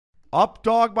Up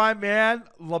dog, my man,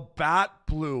 Labatt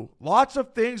Blue. Lots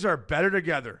of things are better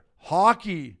together.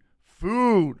 Hockey,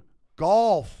 food,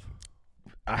 golf.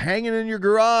 Hanging in your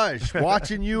garage,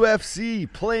 watching UFC,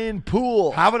 playing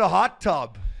pool. Having a hot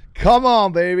tub. Come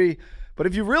on, baby. But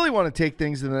if you really want to take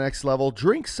things to the next level,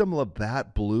 drink some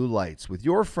Labatt Blue Lights with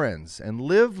your friends and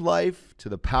live life to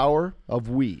the power of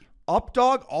we. Up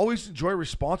dog, always enjoy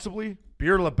responsibly.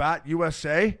 Beer Labatt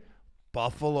USA,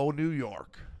 Buffalo, New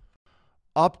York.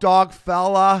 Up dog,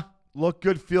 fella. Look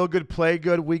good, feel good, play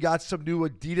good. We got some new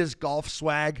Adidas golf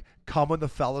swag coming the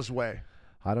fella's way.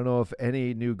 I don't know if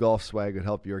any new golf swag would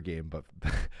help your game,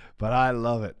 but I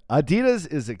love it.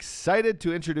 Adidas is excited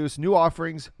to introduce new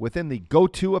offerings within the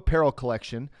Go-To apparel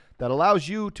collection that allows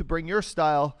you to bring your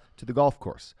style to the golf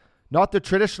course. Not the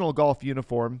traditional golf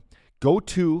uniform,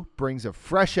 Go-To brings a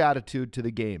fresh attitude to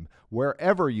the game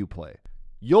wherever you play.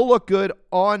 You'll look good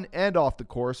on and off the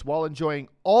course while enjoying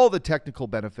all the technical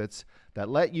benefits that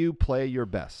let you play your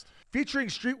best. Featuring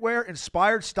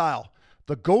streetwear-inspired style,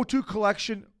 the Go-To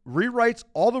collection rewrites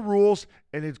all the rules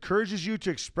and encourages you to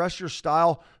express your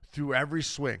style through every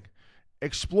swing.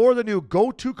 Explore the new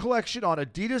Go-To collection on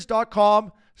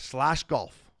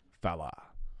adidas.com/golf. Fella.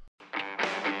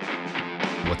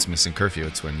 What's missing curfew?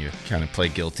 It's when you kind of play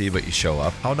guilty, but you show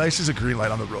up. How nice is a green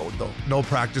light on the road, though? No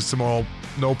practice tomorrow,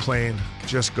 no playing,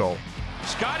 just go.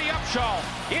 Scotty Upshaw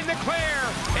in the clear,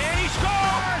 and he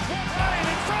scores! Right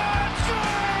in front,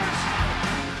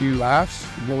 scores! A few laughs,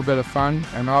 a little bit of fun,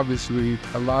 and obviously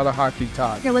a lot of hockey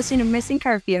talk. You're listening to Missin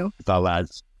Curfew.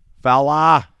 Fellas.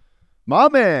 Fella. My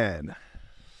man.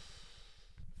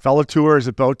 Fella Tour is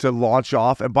about to launch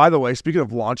off. And by the way, speaking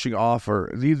of launching off,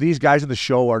 these guys in the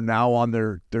show are now on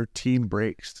their team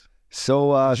breaks.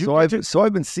 So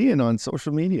I've been seeing on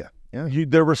social media. Yeah.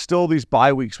 There were still these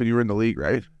bye weeks when you were in the league,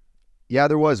 right? Yeah,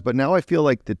 there was. But now I feel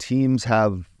like the teams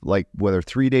have, like, whether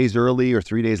 3 days early or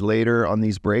 3 days later on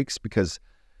these breaks, because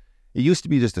it used to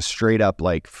be just a straight up,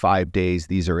 like, 5 days,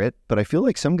 these are it. But I feel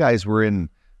like some guys were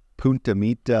in Punta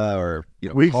Mita or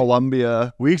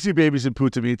Colombia. Weeksy Baby's in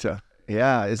Punta Mita.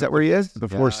 Yeah, is that where he is? The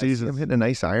Four Seasons. I'm hitting a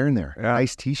nice iron there. Yeah.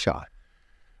 Nice tee shot.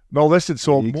 No, listen,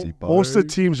 so most of the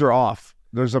bars. teams are off.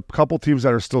 There's a couple teams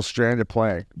that are still stranded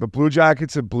playing. The Blue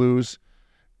Jackets and Blues,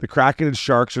 the Kraken and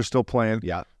Sharks are still playing.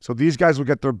 Yeah. So these guys will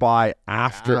get their bye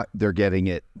after. They're getting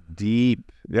it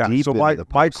deep. Yeah. Deep So into the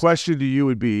my post. question to you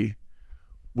would be,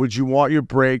 would you want your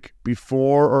break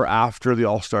before or after the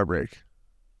All-Star break?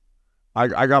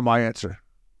 I got my answer.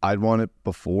 I'd want it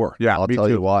before. Yeah, I'll me tell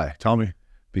too. you why. Tell me.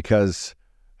 Because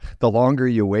the longer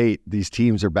you wait, these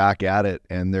teams are back at it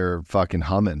and they're fucking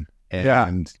humming.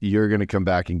 And you're going to come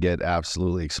back and get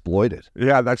absolutely exploited.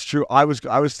 Yeah, that's true. I was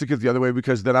thinking the other way,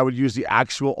 because then I would use the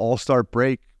actual All-Star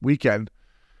break weekend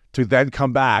to then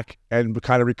come back and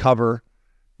kind of recover,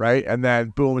 right? And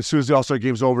then, boom, as soon as the All-Star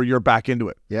game's over, you're back into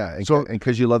it. Yeah, and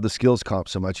because you love the skills comp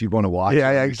so much, you'd want to watch it.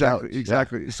 Yeah, exactly.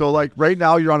 Yeah. So, like, right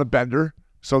now you're on a bender.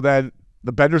 So then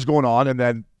the bender's going on, and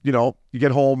then, you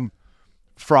get home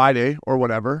Friday or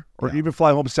whatever, or even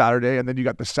fly home Saturday, and then you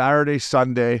got the Saturday,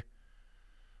 Sunday.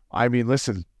 I mean,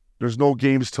 listen, there's no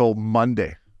games till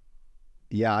Monday.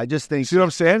 Yeah, I just think... See what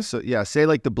I'm saying? So, yeah, say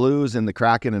like the Blues and the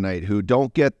Kraken tonight, who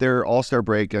don't get their All-Star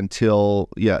break until,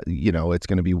 it's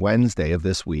going to be Wednesday of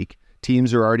this week.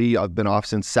 Teams are already been off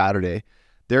since Saturday.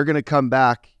 They're going to come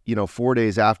back, 4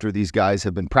 days after these guys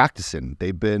have been practicing.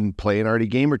 They've been playing already a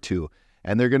game or two,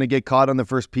 and they're going to get caught on the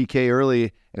first PK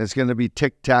early, and it's going to be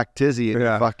tic-tac-tizzy in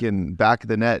your fucking back of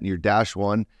the net and your dash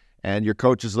one, and your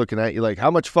coach is looking at you like,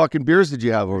 how much fucking beers did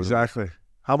you have over there? Exactly.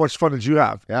 How much fun did you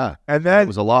have? Yeah. And then it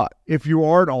was a lot. If you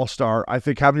are an All-Star, I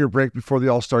think having your break before the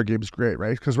All-Star game is great,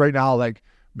 right? Because right now, like,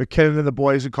 McKinnon and the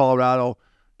boys in Colorado,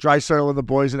 Draisaitl and the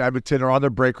boys in Edmonton are on their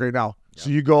break right now. Yeah. So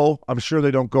you go. I'm sure they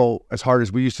don't go as hard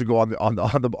as we used to go on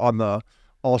the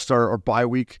All-Star or bye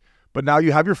week. But now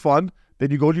you have your fun. Then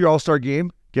you go to your All-Star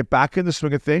game, get back in the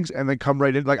swing of things, and then come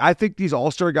right in. Like, I think these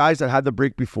All-Star guys that had the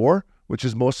break before, which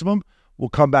is most of them, will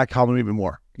come back humming even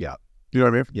more. Yeah. You know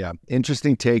what I mean? Yeah.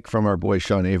 Interesting take from our boy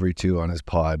Sean Avery, too, on his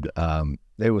pod.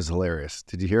 It was hilarious.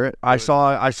 Did you hear it? I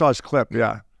saw his clip,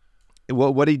 yeah.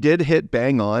 What he did hit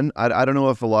bang on. I don't know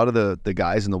if a lot of the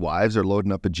guys and the wives are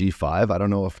loading up a G5. I don't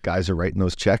know if guys are writing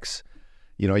those checks.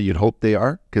 You'd hope they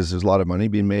are, because there's a lot of money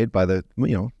being made by the,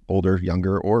 older,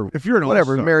 younger, or if you're an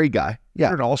whatever, all-star, married guy. Yeah.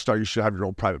 If you're an All-Star, you should have your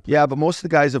own private plane. Yeah, but most of the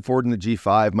guys affording the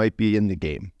G5 might be in the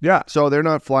game. Yeah. So they're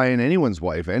not flying anyone's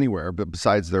wife anywhere but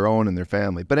besides their own and their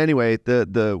family. But anyway,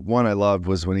 the one I loved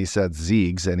was when he said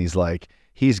Ziegs, and he's like,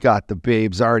 he's got the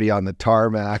babes already on the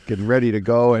tarmac and ready to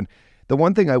go. And the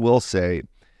one thing I will say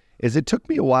is it took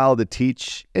me a while to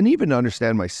teach and even to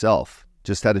understand myself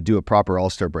just how to do a proper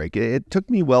All-Star break. It took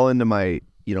me well into my,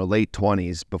 late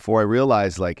 20s before I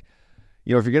realized, like,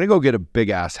 if you're going to go get a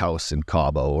big-ass house in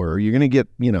Cabo, or you're going to get,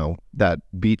 that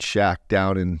beach shack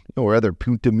down in, whether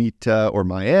Punta Mita or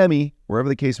Miami, wherever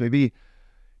the case may be,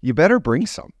 you better bring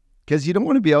some. Because you don't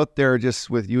want to be out there just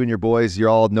with you and your boys. You're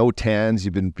all no tans.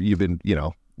 You've been,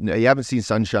 you haven't seen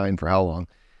sunshine for how long,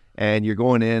 and you're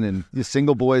going in, and the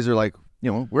single boys are like,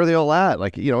 where are they all at?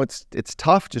 Like, it's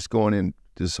tough just going in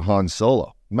just Han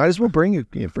Solo. You might as well bring a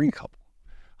couple.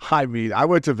 I mean, I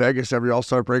went to Vegas every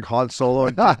All-Star break, Han Solo,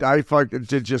 and I fucking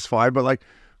did just fine. But like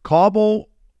Cabo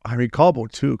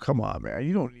too. Come on, man.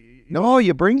 You don't. No,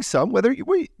 you bring some,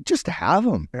 just to have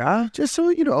them. Yeah. Just so,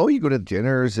 you go to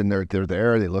dinners and they're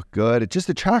there, they look good. It just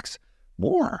attracts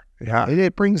more. Yeah.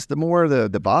 It brings the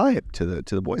vibe to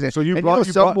the boys. So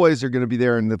some boys are going to be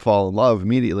there and they fall in love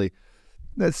immediately.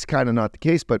 That's kind of not the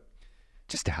case, but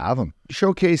just to have them.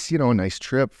 Showcase, a nice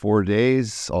trip, 4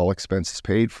 days, all expenses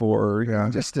paid for. Yeah.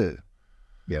 Just to,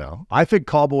 I think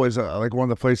Cabo is like one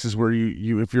of the places where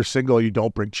you if you're single, you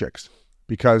don't bring chicks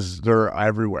because they're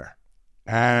everywhere.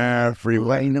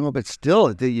 Well, I know, but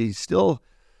still,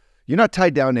 you're not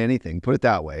tied down to anything. Put it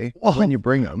that way. When you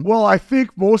bring them. Well, I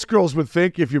think most girls would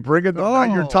think if you bring it,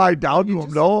 you're tied down to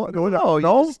them.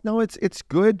 No. It's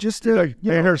good just to. Like,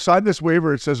 hey, here, sign this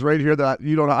waiver. It says right here that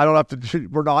I don't have to.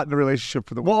 We're not in a relationship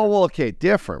for the. Well, okay,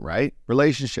 different, right?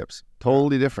 Relationships,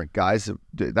 totally different, guys.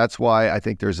 That's why I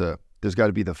think there's got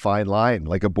to be the fine line,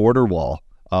 like a border wall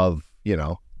of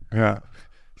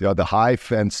the high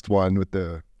fenced one with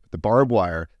the barbed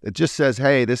wire. It just says,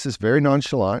 hey, this is very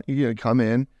nonchalant. You're going to come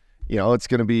in, it's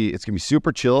going to be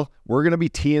super chill. We're going to be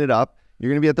teeing it up. You're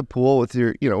going to be at the pool with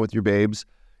your babes.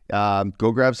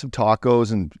 Go grab some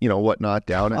tacos and, whatnot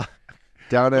down at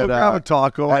grab a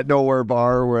taco at Nowhere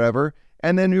Bar or wherever.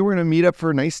 And then we're going to meet up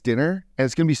for a nice dinner, and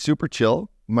it's going to be super chill.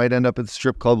 We might end up at the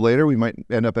strip club later. We might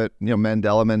end up at,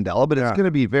 Mandela, but it's going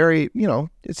to be very,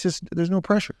 it's just, there's no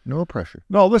pressure. No,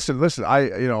 listen,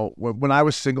 when I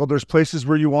was single, there's places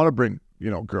where you want to bring,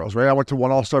 girls, right? I went to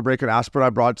one All-Star break in Aspen. I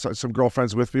brought some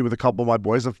girlfriends with me with a couple of my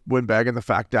boys, the Windbag and the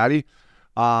Fat Daddy.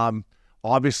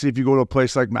 Obviously, if you go to a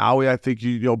place like Maui, I think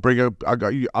you bring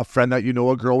a friend that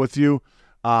a girl with you.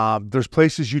 There's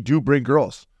places you do bring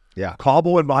girls. Yeah.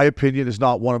 Cabo, in my opinion, is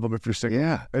not one of them if you're single.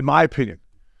 Yeah. In my opinion.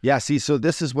 Yeah, see, so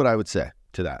this is what I would say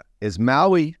to that, is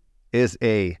Maui is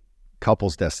a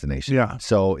couple's destination. Yeah.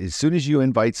 So as soon as you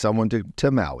invite someone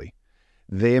to Maui,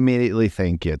 they immediately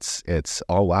think it's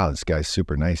oh, wow, this guy's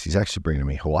super nice. He's actually bringing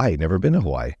me Hawaii. Never been to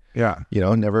Hawaii. Yeah.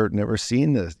 Never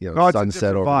seen the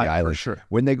sunset over the island. For sure.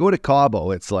 When they go to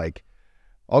Cabo, it's like,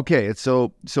 okay,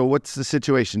 so what's the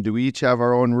situation? Do we each have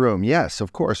our own room? Yes,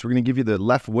 of course. We're going to give you the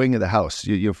left wing of the house.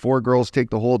 You have 4 girls,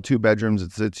 take the whole 2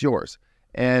 bedrooms. It's yours.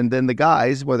 And then the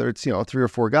guys, whether it's 3 or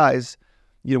 4 guys,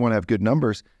 you don't want to have good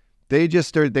numbers. They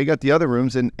got the other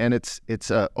rooms, and it's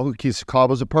so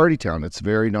Cabo's a party town. It's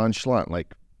very nonchalant.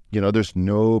 Like, there's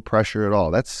no pressure at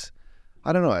all. That's,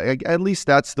 I don't know. At least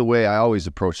that's the way I always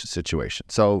approach the situation.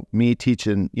 So me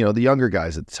teaching, the younger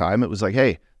guys at the time, it was like,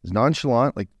 hey, it's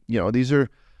nonchalant. Like, these are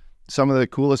some of the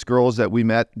coolest girls that we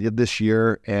met this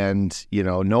year, and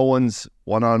no one's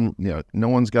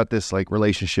got this like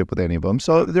relationship with any of them,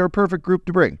 so they're a perfect group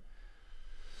to bring.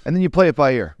 And then you play it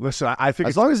by ear. Listen, I think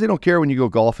as long as they don't care when you go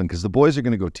golfing, because the boys are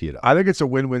going to go tee it up. I think it's a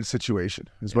win-win situation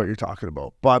is what you're talking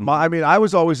about. But I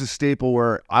was always a staple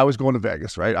where I was going to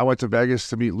Vegas, right? I went to Vegas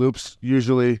to meet Loops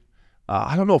usually.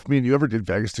 I don't know if me and you ever did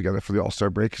Vegas together for the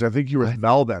All-Star break, because I think you were with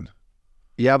Mel then.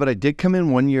 Yeah, but I did come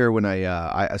in one year when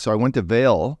I went to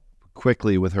Vail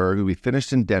quickly with her. We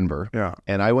finished in Denver. Yeah.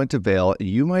 And I went to Vail.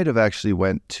 You might have actually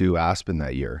went to Aspen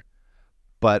that year.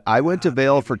 But I went to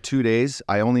Vail for 2 days.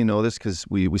 I only know this because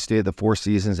we stayed at the Four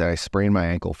Seasons, and I sprained my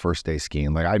ankle first day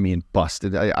skiing. Like, I mean,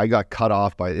 busted. I got cut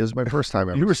off by, it was my first time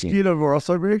ever You were skiing over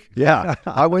All-Star break? Yeah.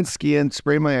 I went skiing,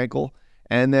 sprained my ankle,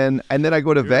 and then I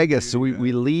go to Vegas. So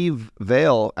we leave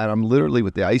Vail, and I'm literally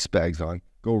with the ice bags on,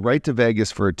 go right to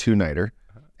Vegas for a 2-nighter.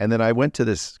 And then I went to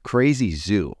this crazy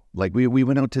zoo. Like, we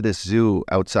went out to this zoo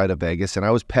outside of Vegas, and I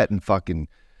was petting fucking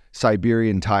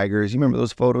Siberian tigers. You remember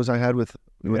those photos I had with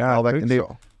Malbec? And they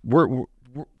were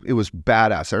it was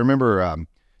badass. I remember,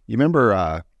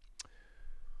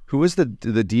 who was the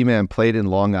D-man played in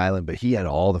Long Island, but he had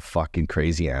all the fucking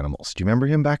crazy animals. Do you remember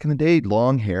him back in the day?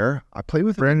 Long hair. I played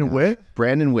with Brandon Witt?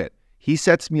 Brandon Witt. He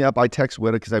sets me up. I text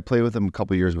Witt because I played with him a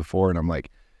couple years before, and I'm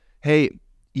like, hey,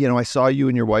 I saw you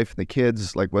and your wife and the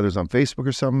kids, like whether it's on Facebook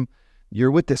or something,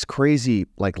 you're with this crazy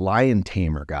like lion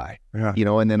tamer guy. Yeah.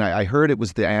 And then I heard it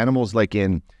was the animals like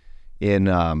in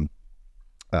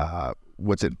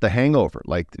what's it, The Hangover,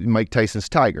 like Mike Tyson's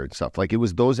tiger and stuff. Like, it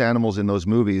was those animals in those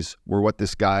movies were what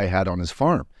this guy had on his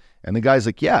farm. And the guy's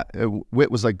like, yeah,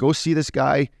 Whit was like, go see this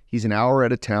guy. He's an hour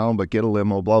out of town, but get a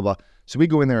limo, blah, blah. So we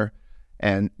go in there,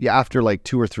 and yeah, after like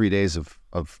 2 or 3 days of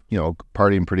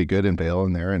partying pretty good in Vail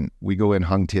in there, and we go in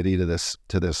hung titty to this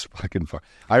fucking farm.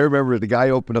 I remember the guy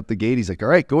opened up the gate. He's like, all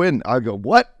right, go in. I go,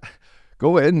 what?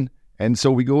 Go in. And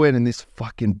so we go in, and these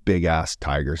fucking big ass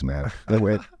tigers, man.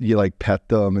 You like pet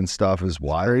them and stuff. It was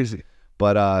wild. Crazy.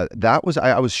 But that was,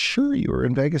 I was sure you were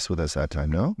in Vegas with us that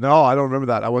time, no? No, I don't remember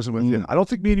that. I wasn't with you. I don't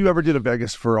think me and you ever did a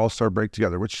Vegas for All-Star break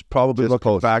together, which probably,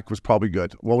 looking back, was probably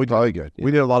good. Well, we probably good. We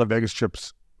did a lot of Vegas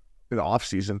trips in the off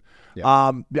season.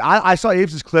 Yeah. I saw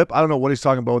Aves' clip. I don't know what he's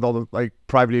talking about with all the like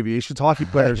private aviation hockey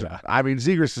players. Yeah. I mean,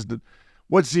 Zegras is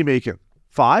what's Z making?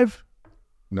 5?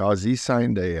 No, Z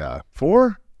signed a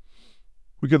 4?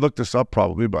 We could look this up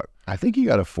probably, but I think he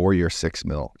got a 4-year, $6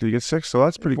 million. did he get 6? So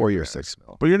that's pretty 4-year, good. $6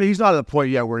 million. But he's not at the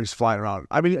point yet where he's flying around.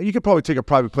 I mean, you could probably take a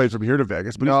private plane from here to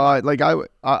Vegas, but No,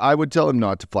 I would tell him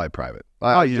not to fly private.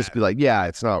 I'd just be like, yeah,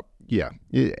 it's not. Yeah.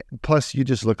 Plus, you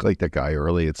just look like that guy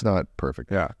early. It's not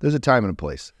perfect. Yeah. There's a time and a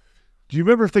place. Do you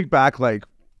remember think back like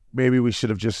maybe we should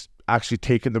have just actually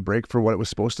taken the break for what it was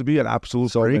supposed to be, an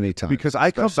absolute So break? many times. Because I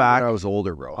come Especially back. when I was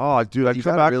older, bro. Oh, dude, I You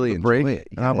come gotta back really from the break, enjoy it.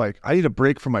 You and I'm gotta- like, I need a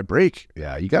break from my break.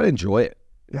 Yeah, you got to enjoy it.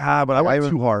 Yeah, but I went I-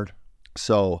 too hard.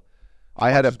 So I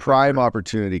had a prime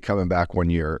opportunity coming back one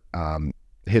year.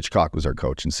 Hitchcock was our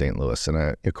coach in St. Louis.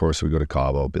 And of course, we go to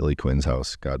Cabo, Billy Quinn's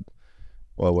house. God,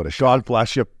 well, what a shot. God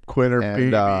bless you, Quinner,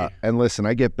 baby. And listen,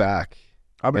 I get back.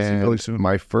 I'm going to see and Billy soon.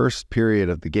 my first period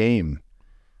of the game,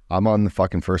 I'm on the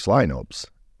fucking first line, Opes,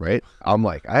 right? I'm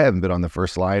like, I haven't been on the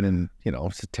first line in,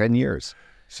 10 years.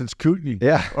 Since Kootenay.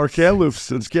 Yeah. Or Kamloops.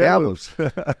 Since Kamloops.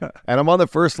 And I'm on the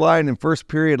first line in first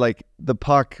period, like the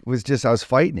puck was just, I was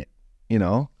fighting it,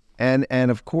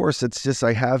 And of course, it's just,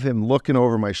 I have him looking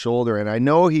over my shoulder, and I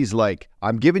know he's like,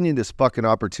 I'm giving you this fucking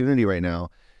opportunity right now.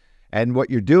 And what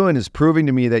you're doing is proving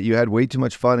to me that you had way too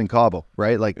much fun in Cabo,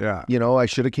 right? Like, Yeah. I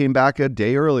should have came back a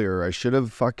day earlier. I should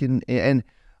have and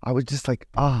I was just like,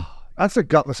 That's a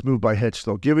gutless move by Hitch,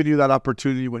 though, giving you that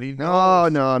opportunity when he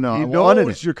knows. no. He I wanted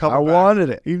knows it. you're coming I back. wanted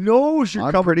it. He knows you're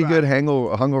I'm coming pretty back. good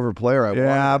hungover player. I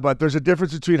Yeah, wanted but there's a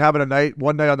difference between having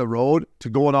one night on the road to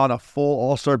going on a full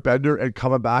all-star bender and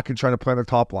coming back and trying to play on the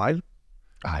top line. it.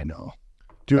 I know.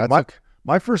 Dude, That's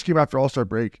my first game after all-star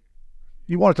break,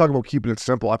 you want to talk about keeping it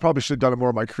simple. I probably should have done it more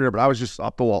in my career, but I was just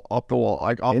up the wall,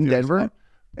 like off In the Denver? ice.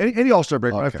 Any all-star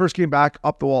break. When I Okay. first came back,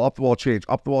 up the wall,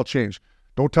 change.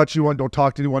 Don't touch anyone, don't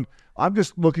talk to anyone. I'm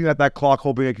just looking at that clock,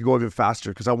 hoping it can go even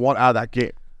faster because I want out of that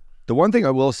game. The one thing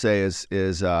I will say is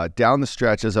down the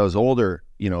stretch as I was older,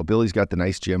 Billy's got the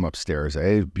nice gym upstairs.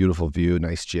 Beautiful view,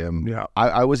 nice gym. Yeah.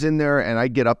 I was in there, and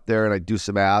I'd get up there and I'd do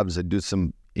some abs. I'd do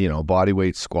some, body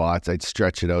weight squats. I'd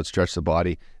stretch it out, stretch the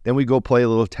body. Then we go play a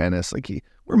little tennis. Like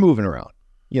we're moving around,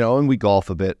 and we golf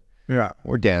a bit. Yeah.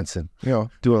 We're dancing, doing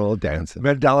a little dancing.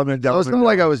 Mandela. So it's not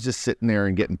like I was just sitting there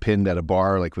and getting pinned at a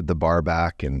bar, like with the bar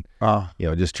back and,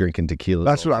 just drinking tequila.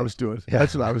 That's what I was doing.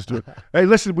 That's what I was doing. Hey,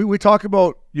 listen, we talk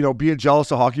about, being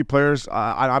jealous of hockey players.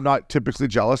 I'm not typically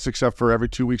jealous except for every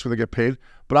 2 weeks when they get paid,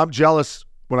 but I'm jealous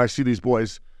when I see these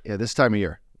boys. Yeah, this time of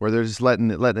year where they're just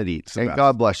letting it eat. the And best.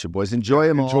 God bless you, boys. Enjoy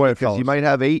them all. enjoy it, because fellas. you might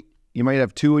have 8. You might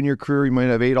have 2 in your career. You might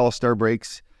have 8 all-star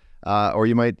breaks. Or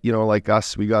you might, like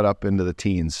us, we got up into the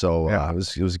teens. So it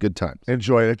was a good time.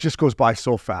 Enjoy it. It just goes by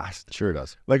so fast. Sure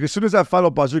does. Like as soon as that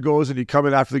final buzzer goes and you come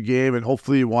in after the game and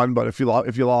hopefully you won, but if you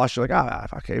lost, you're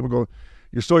like, okay, we're going.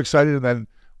 You're so excited, and then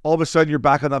all of a sudden you're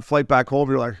back on that flight back home.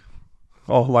 You're like,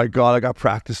 oh my God, I got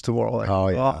practice tomorrow. Like, Oh,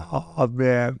 yeah. oh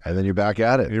man, And then you're back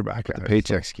at it. you're back at The it.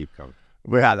 paychecks keep coming.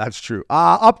 But yeah, that's true.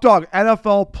 Updog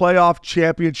NFL Playoff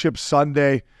Championship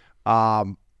Sunday.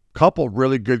 Couple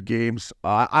really good games.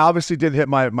 I obviously didn't hit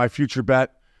my future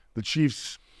bet. The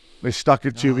Chiefs, they stuck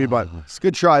it to me, but It's a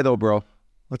good try, though, bro.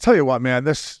 I'll tell you what, man.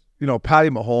 This, Patty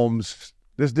Mahomes.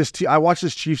 This team. I watched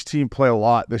this Chiefs team play a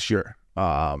lot this year,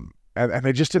 and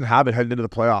they just didn't have it heading into the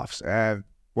playoffs. And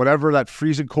whatever that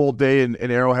freezing cold day in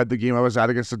Arrowhead, the game I was at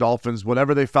against the Dolphins,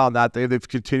 whatever they found that day, they've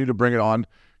continued to bring it on.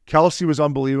 Kelsey was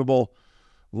unbelievable.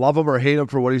 Love him or hate him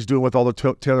for what he's doing with all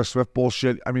the Taylor Swift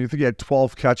bullshit. I mean, I think he had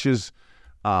 12 catches.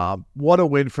 What a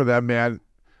win for them, man.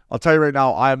 I'll tell you right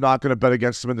now, I am not going to bet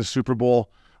against them in the Super Bowl.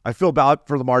 I feel bad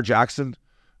for Lamar Jackson.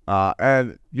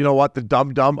 And you know what? The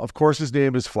dumb, of course his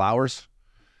name is Flowers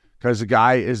because the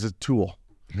guy is a tool.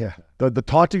 Yeah. The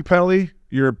taunting penalty,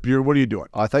 you're what are you doing?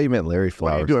 Oh, I thought you meant Larry What are you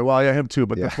Flowers. doing? Well, yeah, him too.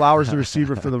 But the Flowers, the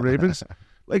receiver for the Ravens.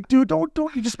 Like, dude, don't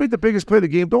you just made the biggest play of the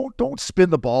game. Don't spin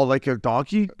the ball like a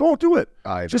donkey. Don't do it.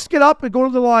 I know. Just get up and go to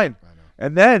the line.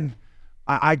 And then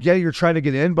I get it, you're trying to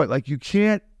get in, but like you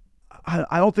can't.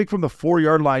 I don't think from the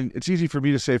 4-yard line. It's easy for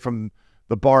me to say from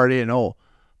the bar at 8-0,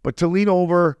 but to lean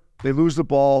over, they lose the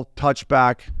ball,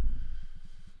 touchback.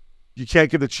 You can't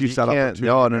give the Chiefs that opportunity.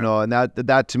 No. And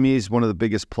that to me is one of the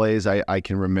biggest plays I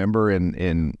can remember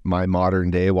in my modern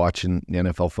day watching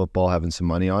NFL football, having some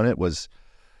money on it, was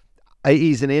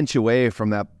he's an inch away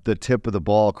from the tip of the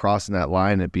ball crossing that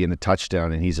line and being a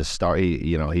touchdown, and he's a star.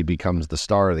 He becomes the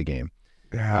star of the game.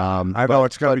 Yeah, I know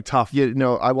it's gonna be tough.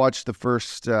 I watched the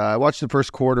first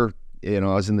quarter. I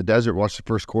was in the desert, watched the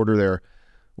first quarter there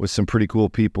with some pretty cool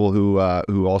people who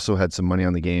also had some money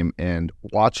on the game. And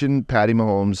watching Patty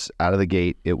Mahomes out of the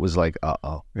gate, it was like,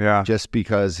 yeah. Just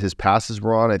because his passes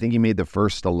were on, I think he made the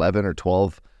first 11 or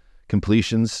 12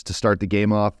 completions to start the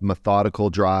game off. Methodical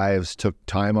drives, took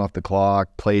time off the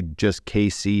clock, played just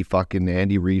KC fucking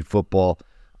Andy Reid football.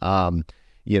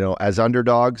 As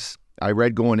underdogs, I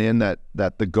read going in that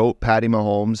the GOAT Patty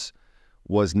Mahomes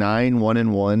was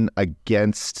 9-1-1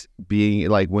 against being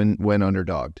like when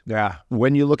underdogged. Yeah.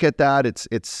 When you look at that,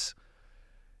 it's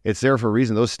there for a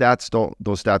reason. Those stats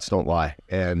don't lie.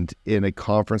 And in a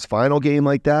conference final game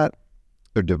like that,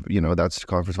 or that's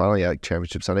conference final,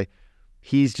 championship Sunday.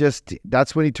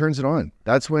 That's when he turns it on.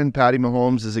 That's when Patty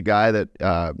Mahomes is a guy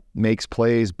that makes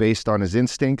plays based on his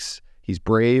instincts. He's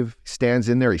brave, stands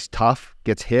in there, he's tough,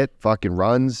 gets hit, fucking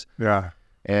runs. Yeah.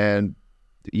 And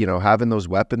having those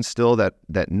weapons still that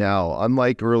now,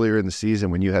 unlike earlier in the season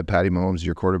when you had Patty Mahomes,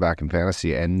 your quarterback in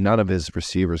fantasy, and none of his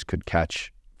receivers could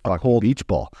catch a cold beach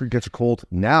ball. Couldn't catch a cold.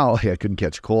 Now, couldn't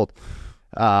catch a cold.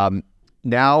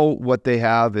 Now what they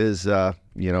have is, a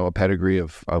pedigree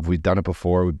of we've done it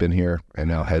before, we've been here, and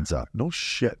now heads up. No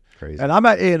shit. Crazy. And I'm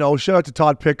at A&O. Shout out to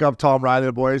Todd Pickup, Tom Riley,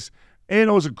 the boys.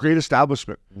 A&O is a great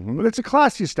establishment, but it's a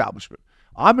classy establishment.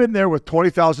 I'm in there with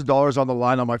 $20,000 on the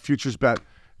line on my futures bet,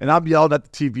 and I'm yelling at the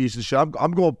TVs and shit.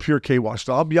 I'm going pure K-Wash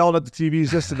style. I'm yelling at the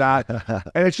TVs, this and that,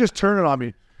 and it's just turning on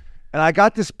me. And I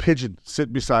got this pigeon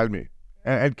sitting beside me.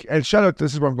 And shout out,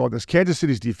 this is where I'm going with this. Kansas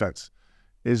City's defense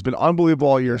has been unbelievable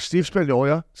all year. Steve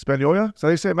Spagnuolo? Is that how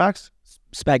you say it, Max?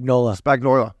 Spagnola.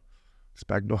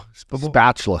 Spatula.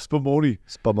 Spumoni.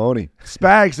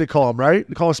 Spags, they call him, right?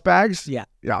 They call him Spags? Yeah.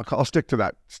 Yeah, I'll stick to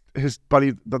that. His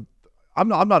buddy, I'm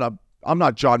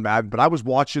not John Madden, but I was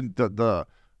watching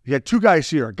he had two guys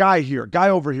here, a guy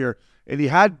over here, and he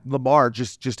had Lamar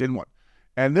just in one.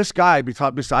 And this guy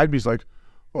beside me is like,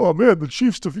 oh man, the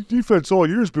Chiefs' defense all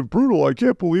year has been brutal. I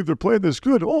can't believe they're playing this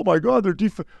good. Oh my God, their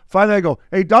defense. Finally I go,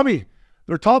 hey dummy,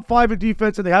 they're top 5 in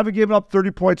defense and they haven't given up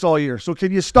 30 points all year. So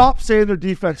can you stop saying their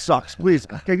defense sucks, please?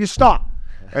 Can you stop?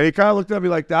 And he kind of looked at me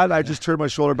like that, and I just turned my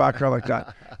shoulder back around like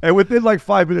that. And within like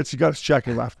 5 minutes, he got his check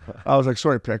and left. I was like,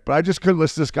 sorry, Pick. But I just couldn't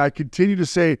listen to this guy continue to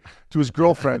say to his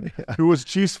girlfriend, who was a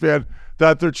Chiefs fan,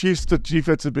 that the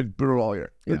defense has been brutal all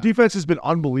year. The defense has been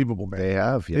unbelievable, man. They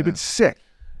have, yeah. They've been sick.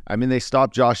 I mean, they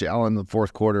stopped Josh Allen in the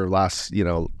fourth quarter last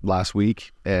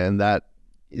week, and that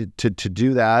to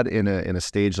do that in a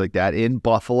stage like that in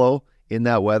Buffalo in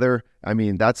that weather, I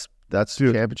mean, that's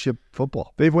championship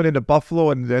football. They've went into Buffalo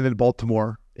and then in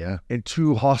Baltimore, in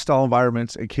 2 hostile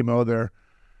environments and came out of there.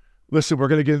 Listen, we're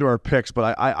going to get into our picks,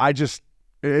 but I just,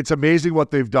 it's amazing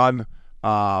what they've done.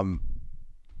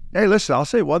 Hey, listen, I'll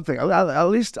say one thing. At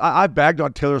least I bagged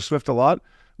on Taylor Swift a lot. At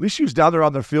least she was down there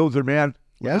on the field with her man,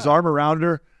 with his arm around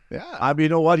her. Yeah. I mean, you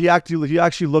know what? He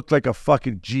actually looked like a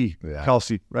fucking G,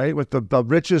 Kelsey, right? With the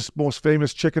richest, most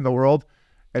famous chick in the world.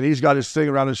 And he's got his thing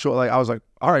around his shoulder. Like, I was like,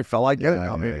 all right, fella, I get it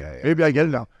now. Maybe I get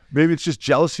it now. Maybe it's just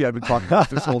jealousy I've been talking about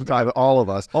this whole time. All of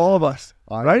us.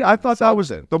 Right? I thought that was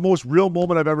the most real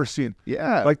moment I've ever seen.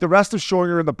 Yeah. Like the rest of showing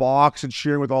her in the box and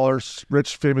cheering with all her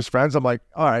rich, famous friends, I'm like,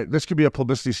 all right, this could be a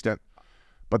publicity stunt.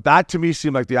 But that to me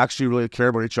seemed like they actually really care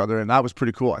about each other, and that was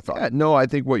pretty cool, I thought. Yeah, no, I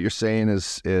think what you're saying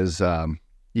is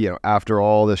after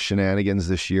all the shenanigans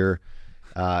this year,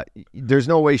 there's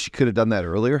no way she could have done that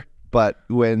earlier. But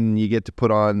when you get to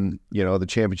put on, the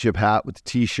championship hat with the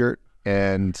T-shirt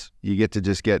and you get to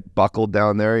just get buckled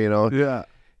down there,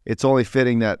 it's only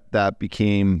fitting that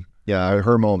became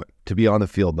her moment to be on the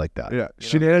field like that. Yeah,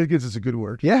 shenanigans is a good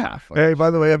word. Yeah. Hey,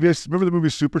 by the way, remember the movie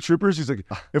Super Troopers? He's like,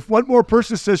 if one more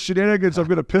person says shenanigans, I'm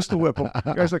going to pistol whip him.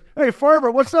 The guy's like, hey,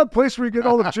 farmer, what's that place where you get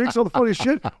all the drinks, all the funny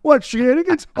shit? What,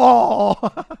 shenanigans? Oh.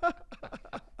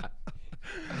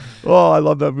 Oh, I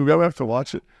love that movie. I'm going to have to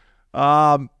watch it.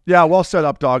 Yeah, well set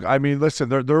up, dog. I mean, listen,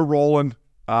 they're rolling.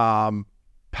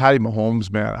 Patty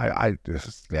Mahomes, man,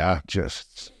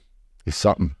 just it's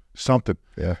something.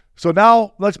 Yeah. So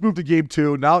now let's move to game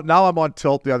 2. Now I'm on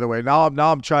tilt the other way. Now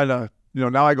I'm trying to,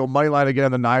 now I go money line again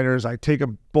on the Niners. I take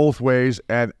them both ways,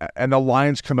 and the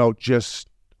Lions come out just,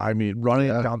 running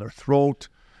it down their throat.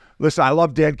 Listen, I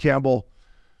love Dan Campbell.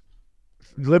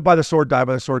 Live by the sword, die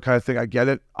by the sword kind of thing. I get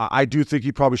it. I do think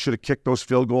he probably should have kicked those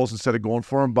field goals instead of going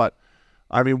for him. But,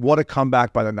 I mean, what a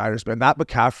comeback by the Niners, man. That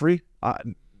McCaffrey,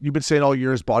 you've been saying all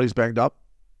year his body's banged up.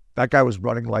 That guy was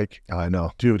running like, I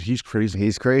know. Dude, he's crazy.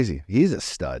 He's crazy. He's a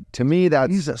stud. To me,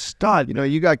 He's a stud. You know,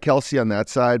 you got Kelsey on that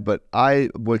side, but I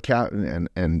would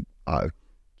Christian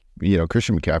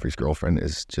McCaffrey's girlfriend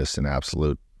is just an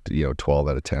absolute, 12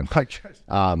 out of 10.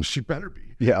 She better be.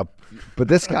 Yeah, but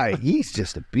this guy, he's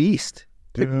just a beast.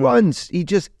 It runs.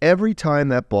 Every time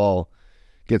that ball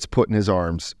gets put in his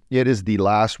arms, it is the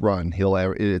last run he'll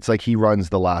ever. It's like he runs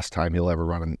the last time he'll ever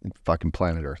run on fucking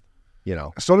planet Earth.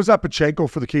 So does that Pachenko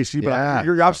for the KC. But Yeah.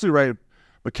 you're absolutely right.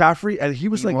 McCaffrey, and he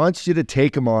was He wants you to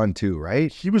take him on too,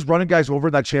 right? he was running guys over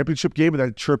in that championship game and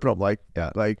then chirping them like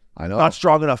I know. not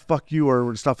strong enough, fuck you,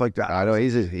 or stuff like that. I know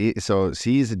he's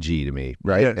a G to me,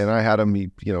 right? Yes. And I had him, he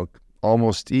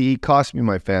cost me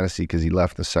my fantasy because he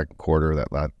left the second quarter of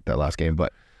that last game.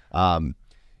 But,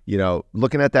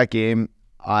 looking at that game,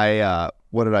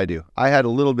 what did I do? I had a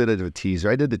little bit of a teaser.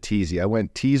 I did the teasy. I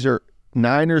went teaser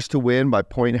Niners to win by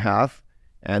 1.5,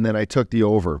 and then I took the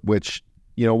over, which,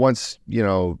 once,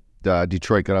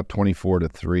 Detroit got up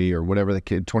 24-3 or whatever the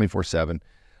kid, 24-7,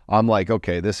 I'm like,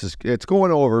 okay, it's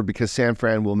going over because San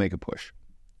Fran will make a push.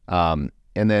 And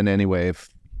then anyway,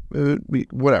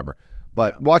 whatever.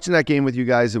 But watching that game with you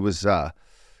guys, it was,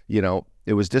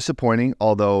 it was disappointing.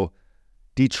 Although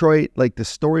Detroit, like the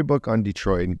storybook on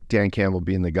Detroit, Dan Campbell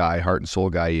being the guy, heart and soul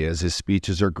guy he is, his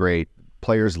speeches are great.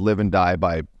 Players live and die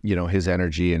by, his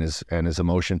energy and his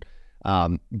emotion.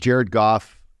 Jared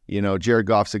Goff, Jared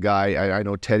Goff's a guy. I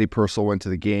know Teddy Purcell went to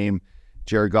the game.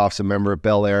 Jared Goff's a member of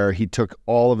Bel Air. He took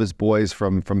all of his boys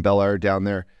from Bel Air down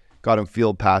there, got him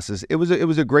field passes. It was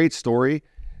a great story.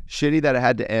 Shitty that it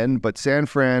had to end, but San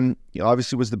Fran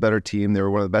obviously was the better team. They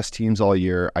were one of the best teams all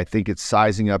year. I think it's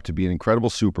sizing up to be an incredible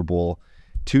Super Bowl.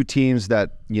 Two teams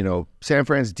that, San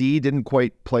Fran's D didn't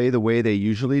quite play the way they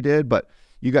usually did, but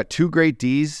you got two great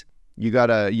Ds. You got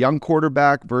a young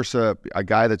quarterback versus a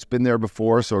guy that's been there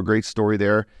before, so a great story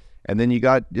there. And then you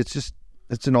got, it's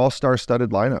an all-star studded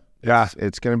lineup. Yeah.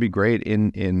 It's going to be great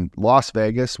in Las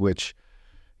Vegas, which,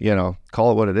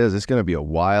 call it what it is. It's going to be a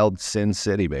wild Sin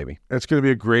City, baby. It's going to be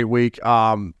a great week.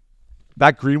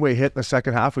 That Greenway hit in the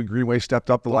second half when Greenway stepped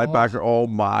up the linebacker. Oh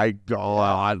my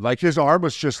God. Like his arm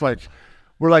was just like,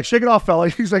 we're like, shake it off, fella.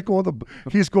 He's like going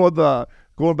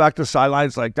back to the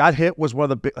sidelines. Like that hit was one of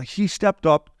the big, like he stepped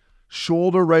up,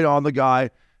 shoulder right on the guy.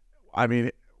 I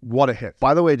mean, what a hit.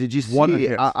 By the way, did you see, What a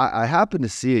hit. I happened to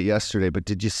see it yesterday, but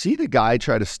did you see the guy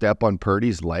try to step on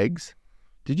Purdy's legs?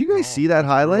 Did you guys see that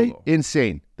highlight? brutal.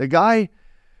 Insane. The guy,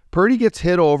 Purdy gets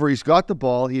hit over. He's got the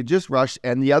ball. He had just rushed,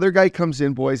 and the other guy comes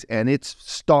in, boys, and it's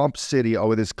Stomp City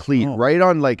with his cleat right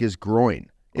on like his groin.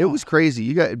 It was crazy.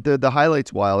 You got the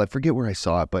highlights wild. I forget where I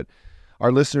saw it, but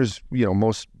our listeners,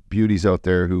 most beauties out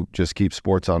there who just keep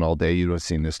sports on all day, you would have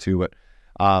seen this too. But,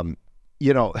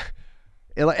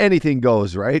 anything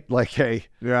goes, right? Like, hey,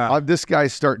 this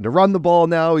guy's starting to run the ball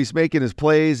now. He's making his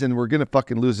plays, and we're gonna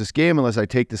fucking lose this game unless I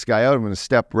take this guy out. I'm gonna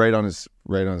step right on his.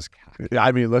 Yeah,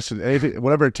 I mean, listen, anything,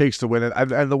 whatever it takes to win it.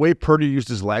 And the way Purdy used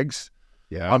his legs,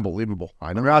 unbelievable.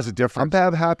 I know. That's a difference.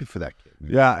 I'm happy for that kid.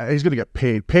 Yeah, he's going to get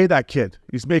paid. Pay that kid.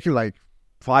 He's making like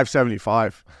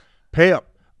 $575. Pay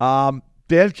him.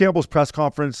 Dan Campbell's press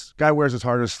conference, guy wears his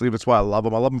heart on his sleeve. That's why I love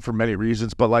him. I love him for many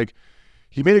reasons. But, like,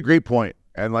 he made a great point.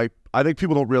 And, like, I think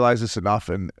people don't realize this enough.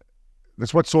 And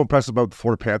that's what's so impressive about the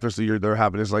Florida Panthers the year they're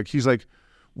having is, like, he's like,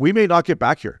 we may not get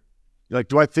back here. You're like,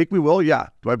 do I think we will? Yeah.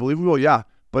 Do I believe we will? Yeah.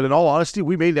 But in all honesty,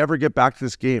 we may never get back to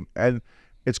this game. And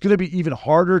it's going to be even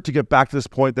harder to get back to this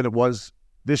point than it was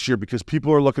this year because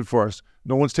people are looking for us.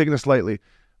 No one's taking us lightly.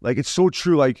 Like, it's so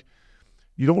true. Like,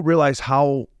 you don't realize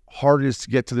how hard it is to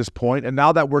get to this point. And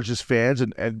now that we're just fans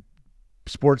and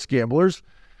sports gamblers,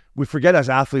 we forget as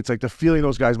athletes, like the feeling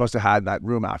those guys must have had in that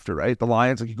room after, right? The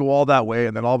Lions, like you go all that way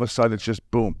and then all of a sudden it's just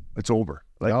boom, it's over.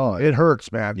 Like it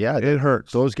hurts, man. Yeah, it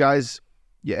hurts. Those guys,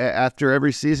 after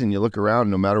every season, you look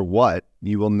around, no matter what,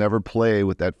 you will never play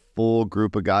with that full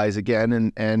group of guys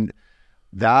again. And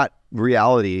that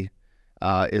reality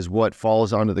is what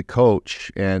falls onto the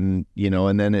coach, and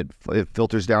then it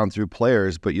filters down through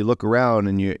players. But you look around,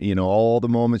 and you know all the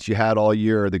moments you had all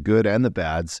year, the good and the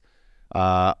bads,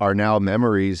 are now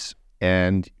memories.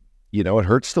 And it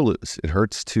hurts to lose. It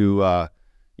hurts to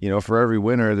for every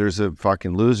winner, there's a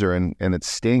fucking loser, and it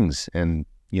stings. And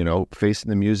facing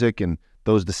the music and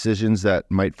those decisions that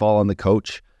might fall on the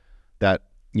coach, that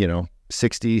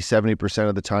 60-70%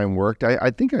 of the time worked.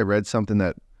 I think I read something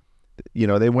that.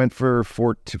 They went for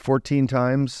 14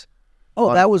 times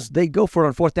Oh, they go for it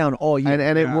on fourth down all year.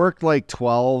 And it worked like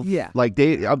 12. Yeah. Like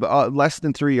they less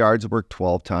than 3 yards, it worked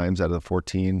 12 times out of the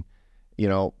 14. You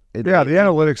know. The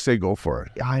analytics say go for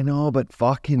it. I know, but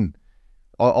fucking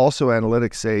also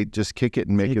analytics say just kick it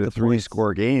and make it a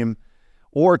 3-score game,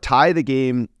 or tie the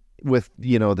game with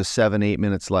the 7-8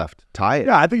 minutes left. Tie it.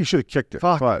 Yeah, I think you should have kicked it.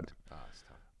 Fuck. But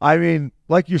I mean,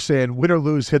 like you're saying, win or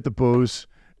lose, hit the booze.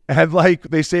 And like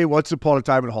they say once upon a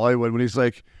time in Hollywood, when he's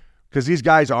like, because these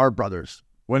guys are brothers.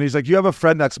 When he's like, you have a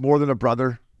friend that's more than a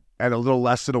brother and a little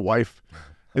less than a wife,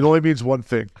 it only means one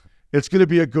thing. It's going to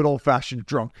be a good old-fashioned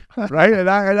drunk, right? and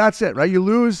that's it, right? You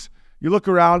lose, you look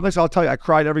around. Listen, I'll tell you, I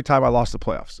cried every time I lost the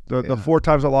playoffs. The 4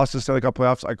 times I lost the Stanley Cup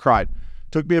playoffs, I cried.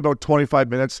 Took me about 25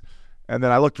 minutes, and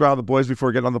then I looked around the boys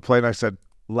before getting on the plane. I said,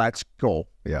 let's go.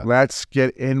 Yeah. Let's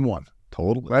get in one.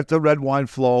 Totally. Let the red wine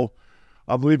flow.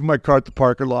 I'm leaving my car at the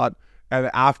parking lot.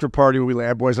 And after party, we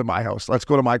land boys at my house. Let's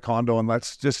go to my condo and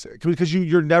let's just, because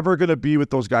you're never going to be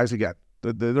with those guys again.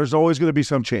 There's always going to be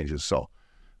some changes. So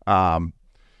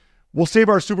we'll save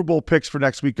our Super Bowl picks for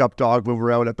next week, Up Dog, when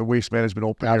we're out at the Waste Management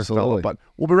Open. Absolutely. But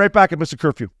we'll be right back at Mr.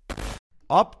 Curfew.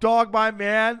 Up Dog, my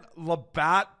man,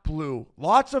 Labatt Blue.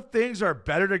 Lots of things are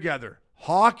better together.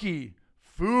 Hockey,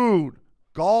 food,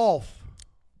 golf.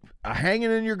 Hanging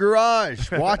in your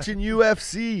garage, watching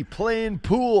UFC, playing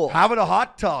pool. Having a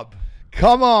hot tub.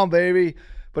 Come on, baby.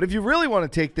 But if you really want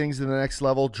to take things to the next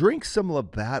level, drink some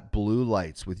Labatt Blue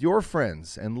Lights with your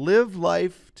friends and live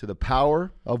life to the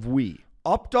power of we.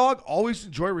 Up Dog, always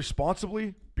enjoy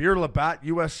responsibly. Beer Labatt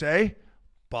USA,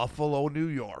 Buffalo, New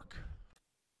York.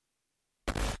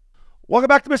 Welcome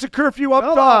back to Mr. Curfew, Up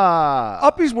Dog.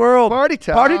 Uppy's World. Party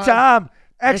time. Party time.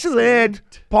 Excellent.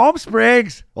 Palm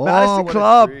Springs. Madison what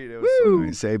Club. A treat. It was so nice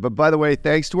to say. But by the way,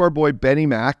 thanks to our boy Benny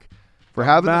Mac for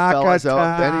having the fellas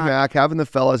out. Benny Mac having the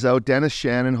fellas out. Dennis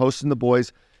Shannon hosting the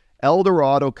boys. El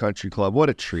Dorado Country Club. What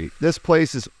a treat. This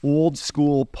place is old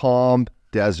school Palm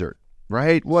Desert,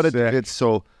 right? It's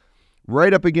so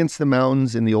right up against the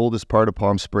mountains in the oldest part of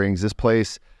Palm Springs. This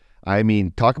place, I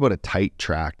mean, talk about a tight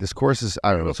track. This course is,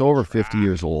 I don't know, it's over 50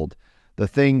 years old. The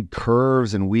thing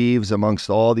curves and weaves amongst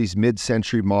all these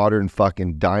mid-century modern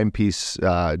fucking dime piece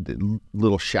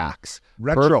little shacks.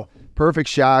 Retro. Perfect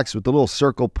shacks with the little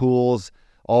circle pools,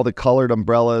 all the colored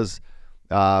umbrellas.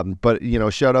 But,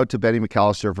 shout out to Benny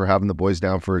McAllister for having the boys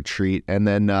down for a treat. And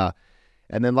then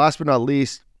last but not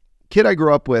least, kid I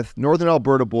grew up with, Northern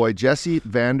Alberta boy, Jesse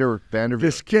Vanderveer.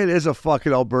 This kid is a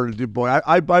fucking Alberta dude, boy.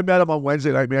 I met him on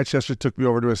Wednesday night. Manchester took me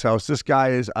over to his house. This guy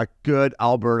is a good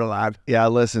Alberta lad. Yeah,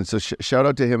 listen. So shout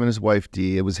out to him and his wife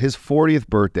Dee. It was his 40th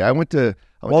birthday. I went to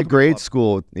grade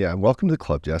school. Yeah, welcome to the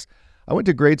club, Jess. I went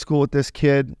to grade school with this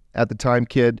kid at the time.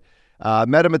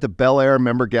 Met him at the Bel Air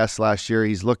member guest last year.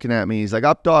 He's looking at me. He's like,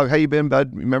 "Up Dog, how you been,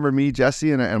 bud? Remember me,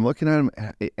 Jesse?" And I'm looking at him,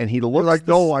 and he looks like,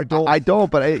 "No, I don't. I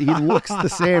don't." But he looks the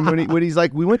same when he's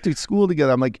like, "We went to school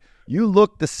together." I'm like, "You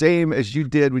look the same as you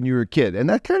did when you were a kid." And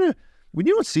that kind of, when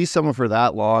you don't see someone for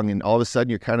that long, and all of a sudden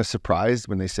you're kind of surprised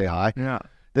when they say hi. Yeah,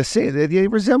 they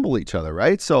resemble each other,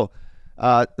 right? So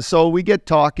we get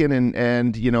talking,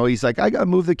 and he's like, I got to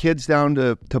move the kids down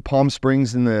to Palm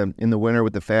Springs in the winter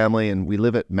with the family, and we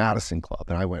live at Madison Club.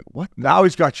 And I went, what? Now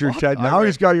he's got your attention. Now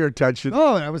he's got your attention.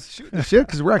 Oh, and I was shooting the shit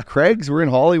because we're at Craig's, we're in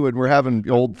Hollywood, we're having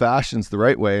old fashions the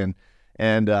right way,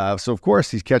 and so of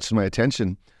course he's catching my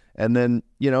attention. And then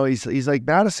he's like,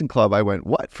 Madison Club. I went,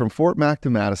 what? From Fort Mac to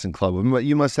Madison Club?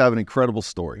 You must have an incredible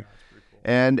story. Cool.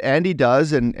 And he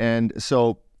does, and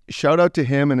so. Shout out to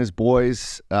him and his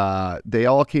boys. They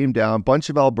all came down, bunch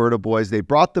of Alberta boys. They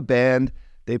brought the band.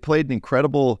 They played an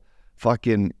incredible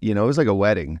fucking, it was like a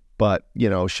wedding. But,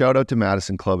 shout out to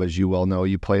Madison Club, as you well know.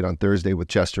 You played on Thursday with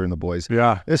Chester and the boys.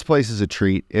 Yeah. This place is a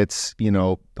treat. It's,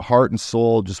 heart and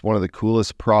soul, just one of the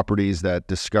coolest properties that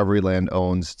Discoveryland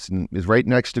owns. It's right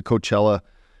next to Coachella,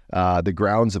 the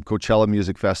grounds of Coachella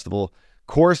Music Festival.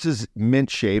 Course is mint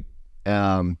shape.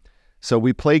 So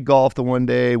we played golf the one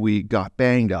day. We got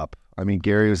banged up. I mean,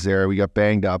 Gary was there. We got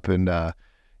banged up, and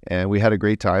we had a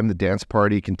great time. The dance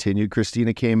party continued.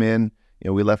 Christina came in.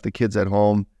 We left the kids at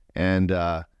home, and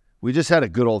we just had a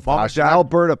good old-fashioned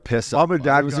Alberta piss-up. Mom and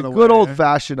Dad it was a good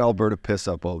old-fashioned Alberta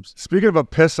piss-up, Obes. Speaking of a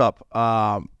piss-up,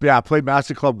 I played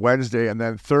Master Club Wednesday, and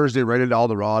then Thursday right into El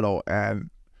Dorado.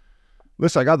 And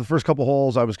listen, I got the first couple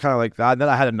holes. I was kind of like that, and then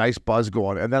I had a nice buzz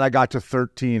going, and then I got to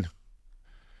 13.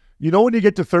 When you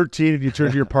get to 13 and you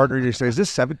turn to your partner and you say, "Is this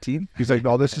 17?" He's like,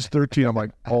 "No, this is 13." I'm like,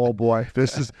 "Oh boy,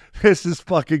 this is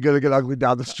fucking gonna get ugly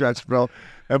down the stretch, bro."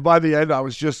 And by the end, I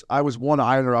was one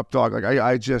iron Up Dog. Like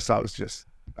I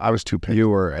was too pinned. You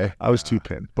were, eh? I was too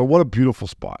pinned. But what a beautiful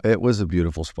spot. It was a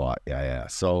beautiful spot. Yeah.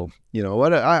 So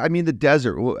what? I mean, the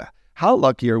desert. how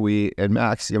lucky are we? And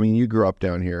Max, I mean, you grew up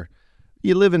down here.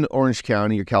 You live in Orange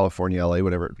County or California, LA,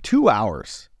 whatever. 2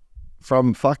 hours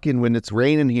from fucking when it's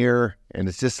raining here, and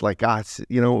it's just like,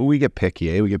 we get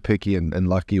picky, We get picky and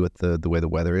lucky with the way the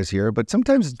weather is here. But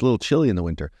sometimes it's a little chilly in the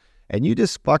winter. And you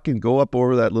just fucking go up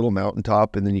over that little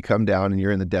mountaintop, and then you come down and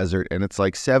you're in the desert, and it's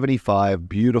like 75,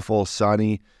 beautiful,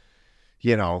 sunny.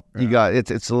 You got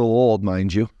it's a little old,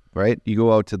 mind you, right? You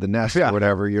go out to the nest or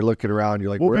whatever, you're looking around,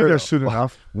 you're like, we'll be there soon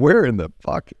enough. Where in the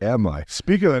fuck am I?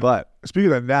 Speaking of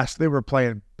the nest, they were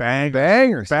playing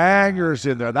bangers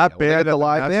in there. That band, the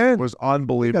live band was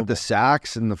unbelievable. Got the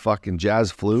sax and the fucking jazz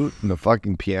flute and the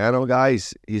fucking piano guy.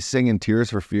 He's singing Tears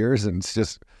for Fears, and it's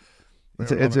just.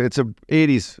 It's a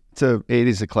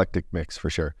 80s eclectic mix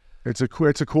for sure. It's a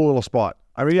cool little spot.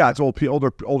 I mean, it's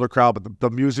older crowd, but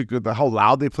the music, how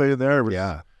loud they played in there.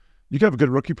 You could have a good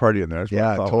rookie party in there.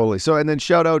 Totally. So, and then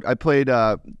shout out, I played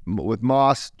with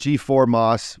Moss, G4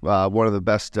 Moss, one of the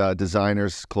best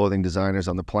clothing designers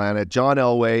on the planet. John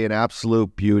Elway, an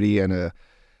absolute beauty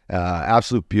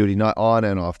not on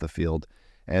and off the field.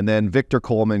 And then Victor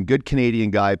Coleman, good Canadian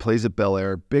guy, plays at Bel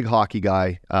Air, big hockey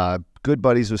guy. Good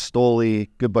buddies with Stoli,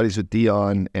 good buddies with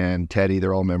Dion and Teddy.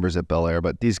 They're all members at Bel Air.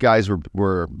 But these guys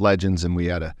were legends, and we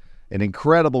had an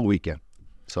incredible weekend.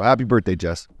 So happy birthday,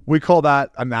 Jess. We call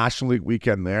that a National League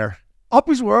weekend there.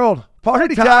 Uppy's World.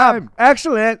 Party time.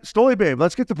 Excellent. Stoli, babe.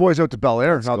 Let's get the boys out to Bel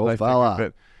Air. Let's go,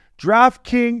 fella.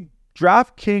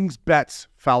 DraftKings bets,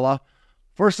 fella.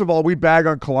 First of all, we bag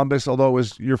on Columbus, although it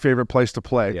was your favorite place to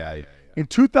play. Yeah. In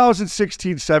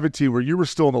 2016-17, where you were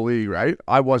still in the league, right?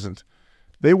 I wasn't.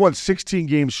 They won 16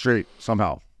 games straight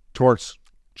somehow. John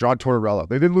Tortorella.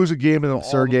 They didn't lose a game in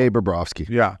Sergei Bobrovsky.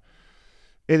 Yeah.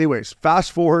 Anyways,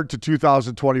 fast forward to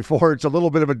 2024. It's a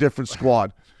little bit of a different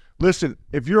squad. Listen,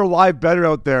 if you're a live bettor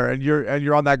out there and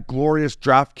you're on that glorious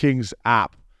DraftKings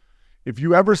app, if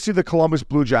you ever see the Columbus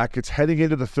Blue Jackets heading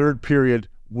into the third period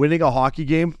winning a hockey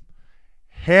game,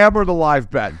 hammer the live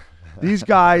bet. These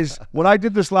guys, when I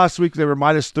did this last week, they were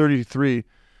minus 33.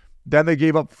 Then they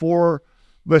gave up 4.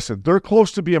 Listen, they're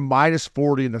close to being minus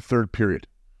 40 in the third period.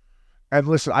 And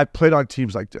listen, I played on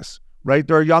teams like this, right?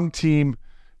 They're a young team.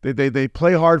 They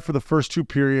play hard for the first 2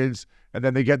 periods, and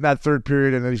then they get in that third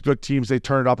period, and then these good teams, they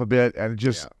turn it up a bit, and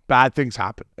just bad things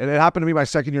happen. And it happened to me my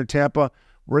second year in Tampa.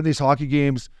 We're in these hockey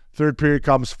games. Third period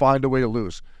comes, find a way to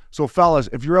lose. So, fellas,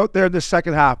 if you're out there in this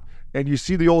second half and you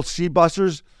see the old Seed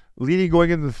Busters leading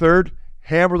going into the third,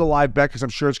 hammer the live bet because I'm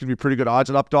sure it's going to be pretty good odds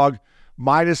at Updog.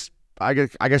 Minus, I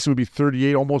guess it would be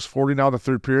 38, almost 40 now in the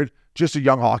third period. Just a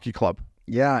young hockey club.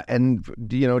 Yeah, and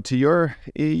you're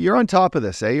on top of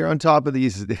this, eh? You're on top of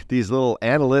these little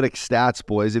analytic stats,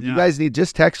 boys. If you guys need,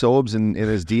 just text Obes in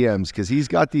his DMs because he's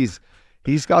got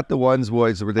the ones,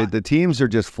 boys, where the teams are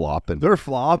just flopping. They're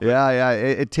flopping. Yeah.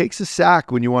 It takes a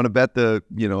sack when you want to bet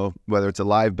whether it's a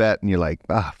live bet and you're like,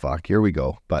 fuck, here we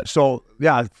go. But so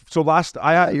last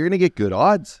you're gonna get good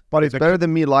odds. But it's better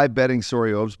than me live betting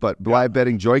Obes, but live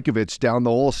betting Djokovic down the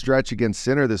whole stretch against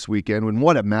Sinner this weekend. And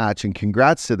what a match! And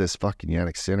congrats to this fucking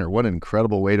Jannik Sinner. What an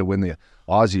incredible way to win the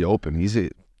Aussie Open.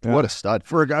 What a stud.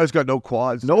 For a guy who's got no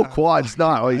quads. No quads,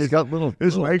 not. He's got little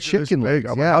chicken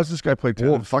legs. Yeah. How's this guy play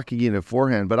tennis? Oh, fucking in a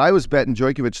forehand. But I was betting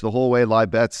Djokovic the whole way,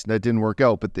 live bets, and that didn't work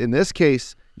out. But in this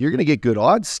case, you're going to get good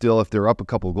odds still if they're up a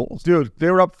couple goals. Dude, they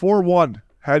were up 4-1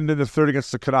 heading into third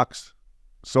against the Canucks.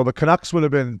 So the Canucks would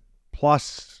have been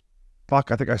plus, I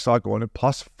think I saw it going in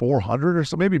plus 400 or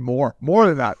so, maybe more. More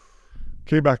than that.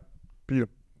 Came back, beat him.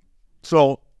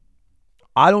 So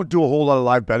I don't do a whole lot of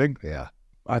live betting. Yeah.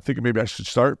 I think maybe I should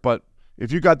start, but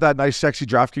if you got that nice, sexy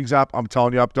DraftKings app, I'm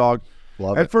telling you, Updog.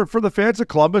 Love it. And for the fans of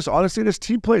Columbus, honestly, this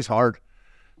team plays hard.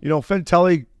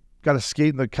 Fantelli got a skate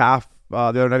in the calf the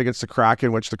other night against the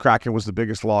Kraken, which the Kraken was the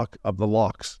biggest lock of the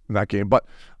locks in that game. But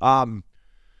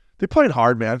they played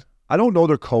hard, man. I don't know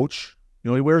their coach. He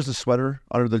wears the sweater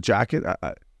under the jacket.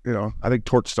 I think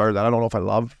Tort started that. I don't know if I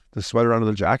love the sweater under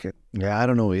the jacket. Yeah, I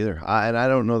don't know either. And I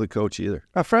don't know the coach either.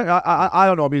 Frank, I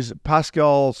don't know. He's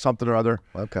Pascal something or other.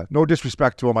 Okay. No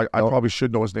disrespect to him. I probably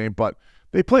should know his name, but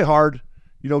they play hard.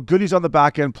 Goodies on the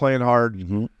back end playing hard.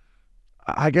 Mm-hmm.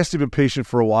 I guess they've been patient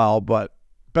for a while, but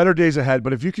better days ahead.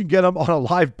 But if you can get them on a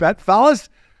live bet, fellas,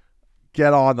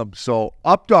 get on them. So,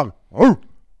 Updog.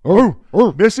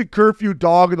 Missin Curfew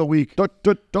dog of the week.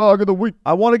 Dog of the week.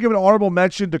 I want to give an honorable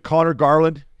mention to Connor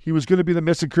Garland. He was going to be the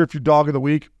Missin Curfew dog of the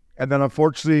week. And then,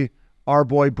 unfortunately, our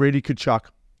boy Brady Tkachuk.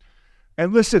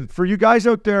 And listen, for you guys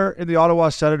out there in the Ottawa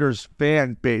Senators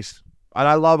fan base, and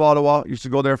I love Ottawa. Used to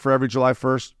go there for every July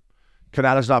 1st.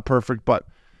 Canada's not perfect, but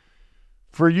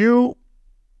for you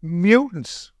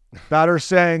mutants that are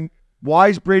saying, why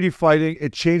is Brady fighting?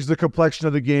 It changed the complexion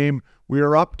of the game. We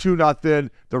were up 2-0.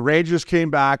 The Rangers came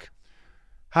back.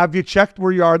 Have you checked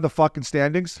where you are in the fucking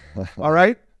standings? All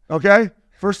right? Okay?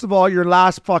 First of all, you're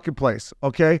last fucking place.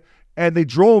 Okay? And they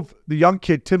drove the young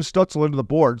kid, Tim Stutzel, into the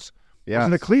boards. Yeah. Was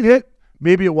it a clean hit?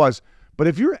 Maybe it was. But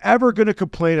if you're ever going to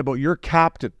complain about your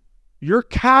captain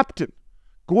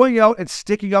going out and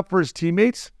sticking up for his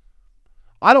teammates,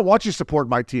 I don't want you supporting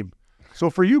my team. So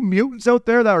for you mutants out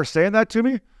there that are saying that to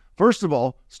me, first of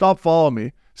all, stop following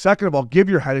me. Second of all, give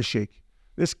your head a shake.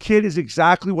 This kid is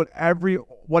exactly what every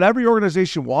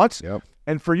organization wants. Yep.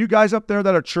 And for you guys up there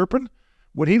that are chirping,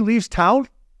 when he leaves town,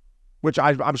 which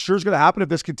I'm sure is going to happen if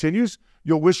this continues,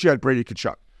 you'll wish you had Brady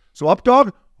Tkachuk. So up,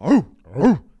 dog.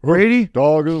 Brady,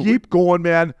 dog, keep going,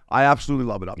 man. I absolutely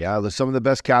love it up. Yeah, some of the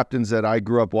best captains that I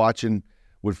grew up watching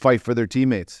would fight for their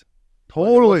teammates.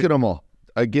 Totally. Look at them all.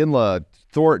 Iginla,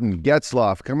 Thornton,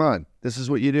 Getzlaf. Come on. This is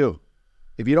what you do.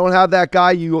 If you don't have that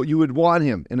guy, you would want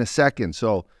him in a second.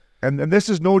 So, and this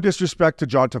is no disrespect to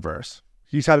John Tavares.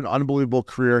 He's had an unbelievable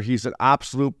career. He's an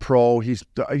absolute pro. He's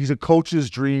a coach's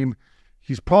dream.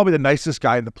 He's probably the nicest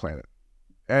guy on the planet,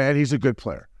 and he's a good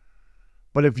player.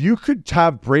 But if you could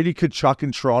have Brady Tkachuk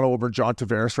in Toronto over John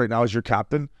Tavares right now as your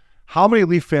captain, how many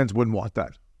Leaf fans wouldn't want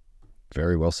that?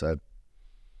 Very well said.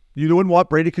 You wouldn't want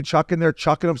Brady Tkachuk in there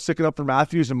chucking him, sticking up for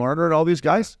Matthews and Marner and all these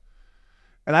guys?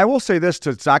 And I will say this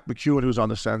to Zach McEwen, who's on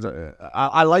the Sens.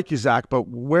 I like you, Zach, but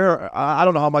I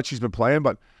don't know how much he's been playing,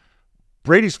 but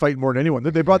Brady's fighting more than anyone.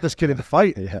 They brought this kid in to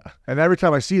fight. Yeah. And every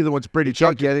time I see the one's Brady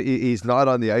Tkachuk. He's not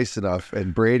on the ice enough.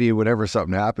 And Brady, whenever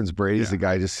something happens, Brady's the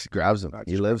guy who just grabs him.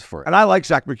 He lives for it. And I like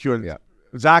Zach McEwen. Yeah.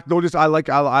 Zach, notice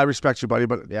I respect you, buddy,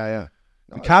 but yeah.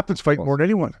 The captain's fighting more than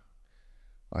anyone.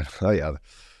 Oh, yeah.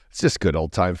 It's just good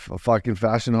old time fucking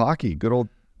fashion hockey. Good old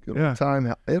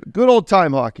time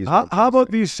hockey. How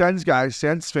about these Sens guys,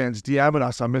 Sens fans, DMing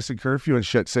us on Missin Curfew and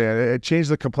shit, saying it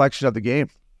changed the complexion of the game?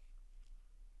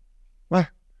 What?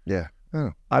 Yeah.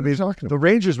 I mean, the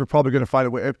Rangers were probably going to find a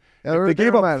way. If they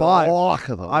gave up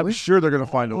 5, I'm sure they're going to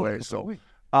find a way. So,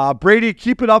 Brady,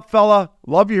 keep it up, fella.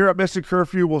 Love you here at Missin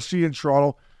Curfew. We'll see you in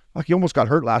Toronto. Fuck, he almost got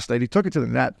hurt last night. He took it to the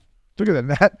net.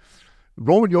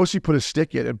 Roman Josi put his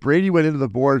stick in, and Brady went into the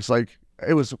boards like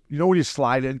it was, when you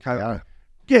slide in kind of.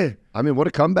 Yeah. I mean, what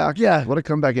a comeback. Yeah. What a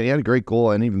comeback. And he had a great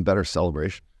goal and even better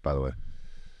celebration, by the way.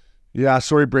 Yeah,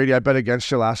 sorry, Brady. I bet against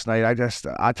you last night.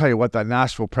 I tell you what, that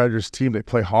Nashville Predators team, they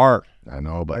play hard. I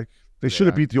know, but they should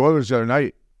have beat the Oilers the other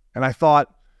night. And I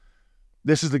thought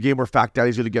this is the game where Fat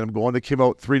Daddy's going to get them going. They came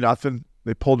out 3-0.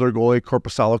 They pulled their goalie.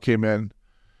 Corpusalo came in.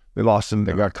 They lost.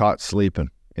 They got caught sleeping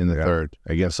in the third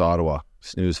against Ottawa.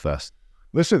 Snooze fest.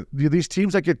 Listen, these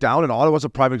teams that get down, and Ottawa's a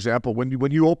prime example. When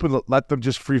you let them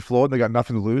just free flow and they got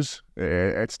nothing to lose,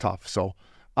 it's tough. So,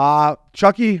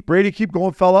 Chucky, Brady, keep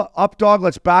going, fella. Up, dog.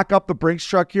 Let's back up the Brinks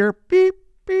truck here. Beep,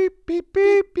 beep, beep,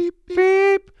 beep, beep,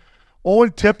 beep.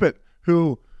 Owen Tippett,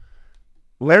 who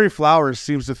Larry Flowers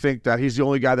seems to think that he's the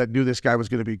only guy that knew this guy was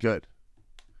going to be good.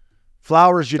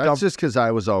 Flowers, That's just because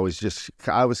I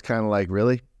was kind of like,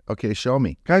 really? Okay, show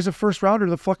me. Guy's a first rounder to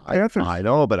the fucking Panthers. I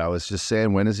know, but I was just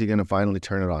saying, when is he going to finally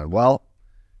turn it on? Well,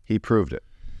 he proved it.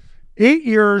 8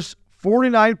 years,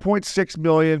 $49.6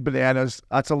 million bananas.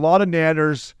 That's a lot of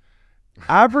nanners.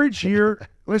 Average year,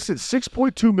 listen,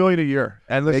 $6.2 million a year.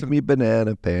 And listen, make me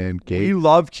banana pancakes. We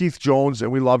love Keith Jones and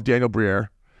we love Daniel Briere.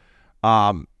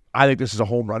 I think this is a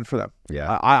home run for them.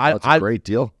 Yeah, that's a great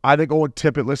deal. I think Owen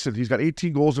Tippett, listen, he's got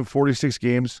 18 goals in 46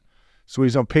 games. So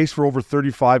he's on pace for over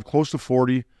 35, close to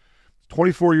 40.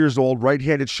 24 years old,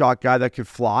 right-handed shot guy that can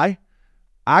fly.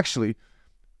 Actually,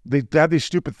 they have these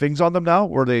stupid things on them now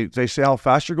where they say how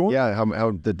fast you're going. Yeah,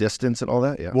 how the distance and all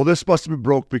that. Yeah. Well, this must have been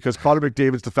broke because Connor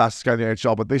McDavid's the fastest guy in the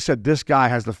NHL, but they said this guy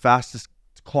has the fastest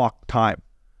clock time.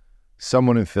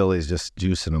 Someone in Philly is just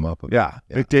juicing him up. Yeah,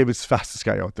 McDavid's the fastest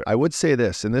guy out there. I would say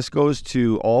this, and this goes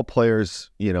to all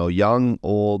players, young,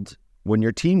 old. When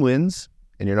your team wins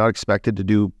and you're not expected to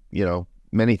do,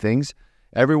 many things,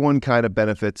 everyone kind of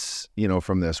benefits,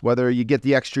 from this. Whether you get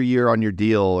the extra year on your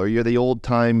deal or you're the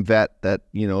old-time vet that,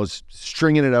 is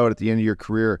stringing it out at the end of your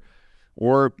career,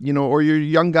 or you're a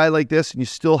young guy like this and you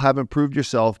still haven't proved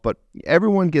yourself, but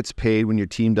everyone gets paid when your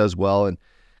team does well. And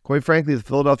quite frankly, the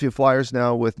Philadelphia Flyers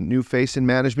now, with new face in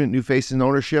management, new face in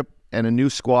ownership, and a new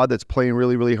squad that's playing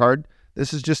really, really hard,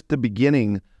 this is just the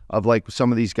beginning of like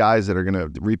some of these guys that are going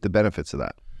to reap the benefits of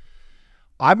that.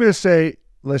 I'm going to say,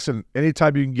 listen,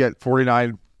 anytime you can get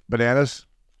 49 bananas,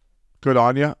 good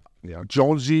on you. Yeah.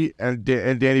 Jonesy and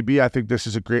Danny B, I think this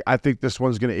is I think this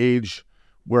one's going to age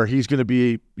where he's going to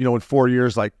be, in 4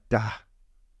 years, like,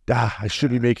 I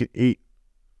should be making 8.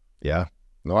 Yeah.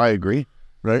 No, I agree.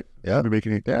 Right? Yeah. Should be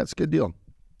making 8. Yeah, it's a good deal.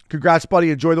 Congrats,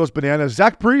 buddy. Enjoy those bananas.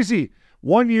 Zach Parise,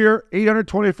 1 year,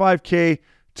 $825K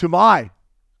to my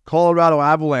Colorado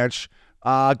Avalanche.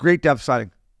 Great depth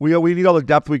signing. We need all the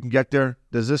depth we can get there.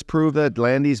 Does this prove that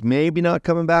Landy's maybe not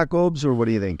coming back, Obes, or what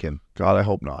do you think, Kim? God, I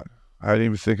hope not. I didn't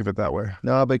even think of it that way.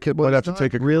 No, but Might have to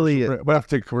take a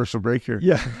commercial break here.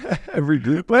 Yeah, every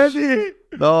group. Landy!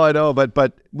 No, I know, but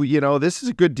this is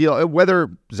a good deal. Whether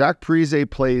Zach Parise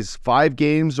plays 5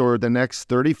 games or the next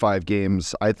 35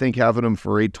 games, I think having him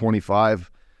for $825,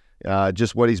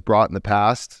 just what he's brought in the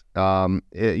past,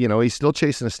 he's still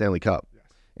chasing a Stanley Cup.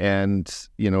 And,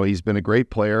 he's been a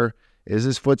great player. Is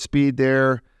his foot speed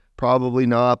there? Probably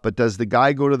not. But does the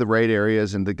guy go to the right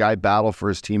areas and the guy battle for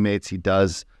his teammates? He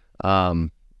does.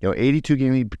 82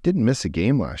 games. He didn't miss a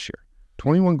game last year.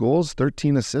 21 goals,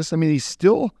 13 assists. I mean, he's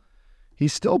still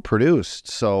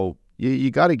produced. So you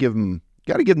got to give him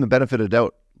the benefit of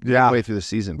doubt. Way through the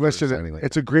season. Listen,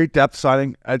 it's a great depth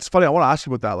signing. It's funny. I want to ask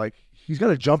you about that. Like, he's got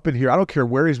to jump in here. I don't care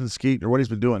where he's been skating or what he's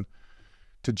been doing.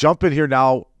 To jump in here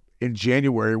now in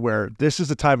January, where this is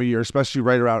the time of year, especially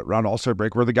right around All-Star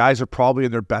break, where the guys are probably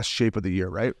in their best shape of the year,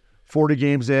 right? 40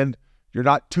 games in, you're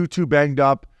not too banged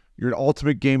up, you're in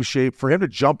ultimate game shape. For him to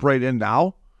jump right in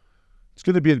now, it's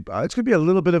going to be a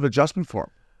little bit of adjustment for him.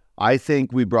 I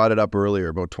think we brought it up earlier,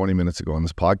 about 20 minutes ago on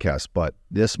this podcast, but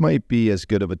this might be as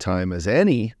good of a time as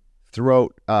any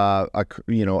throughout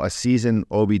a season,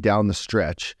 Obi, down the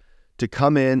stretch, to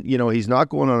come in. He's not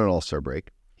going on an All-Star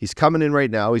break. He's coming in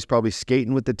right now. He's probably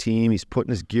skating with the team. He's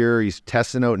putting his gear. He's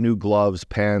testing out new gloves,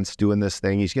 pants, doing this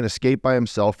thing. He's going to skate by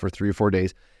himself for 3 or 4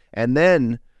 days. And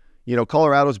then,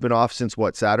 Colorado's been off since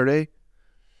what, Saturday?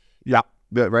 Yeah.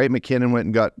 Right? McKinnon went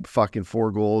and got fucking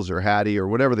 4 goals, or Hattie, or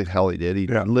whatever the hell he did. He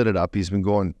lit it up. He's been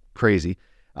going crazy.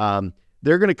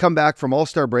 They're going to come back from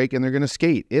All-Star break and they're going to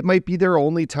skate. It might be their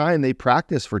only time they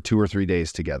practice for 2 or 3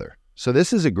 days together. So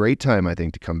this is a great time, I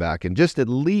think, to come back and just at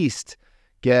least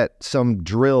get some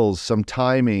drills, some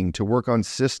timing to work on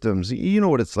systems. You know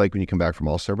what it's like when you come back from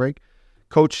All-Star break.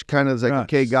 Coach kind of is like,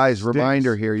 okay, guys,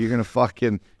 reminder here. You're going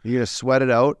to sweat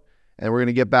it out, and we're going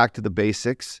to get back to the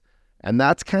basics. And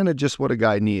that's kind of just what a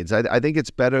guy needs. I think it's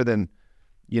better than,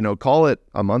 call it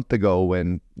a month ago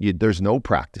when there's no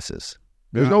practices.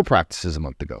 There's no practices a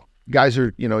month ago. Guys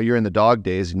are, you're in the dog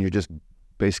days, and you're just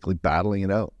basically battling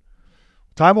it out.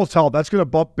 Time will tell. That's going to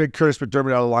bump Big Curtis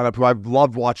McDermott out of the lineup, who I've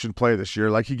loved watching play this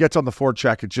year. Like, he gets on the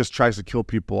forecheck and just tries to kill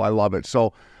people. I love it.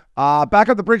 So, back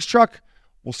on the Brinks truck.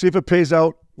 We'll see if it pays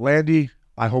out. Landy,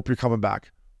 I hope you're coming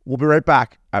back. We'll be right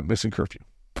back at Missin Curfew.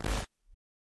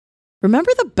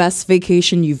 Remember the best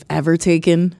vacation you've ever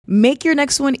taken? Make your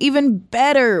next one even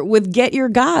better with Get Your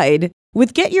Guide.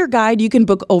 With Get Your Guide, you can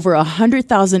book over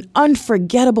 100,000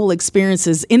 unforgettable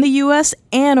experiences in the U.S.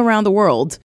 and around the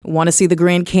world. Want to see the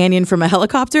Grand Canyon from a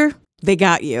helicopter? They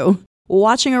got you.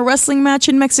 Watching a wrestling match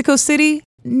in Mexico City?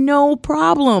 No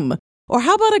problem. Or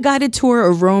how about a guided tour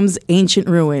of Rome's ancient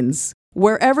ruins?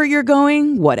 Wherever you're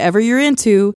going, whatever you're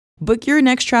into, book your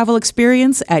next travel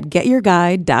experience at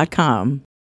getyourguide.com.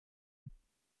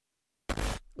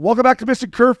 Welcome back to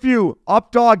Missin Curfew.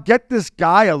 Up dog, get this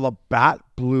guy a Labatt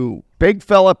Blue. Big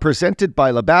Fella, presented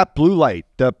by Labatt Blue Light,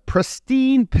 the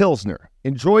pristine Pilsner.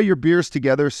 Enjoy your beers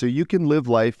together so you can live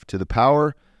life to the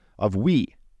power of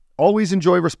we. Always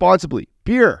enjoy responsibly.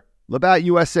 Beer, Labatt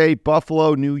USA,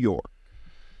 Buffalo, New York.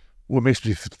 What makes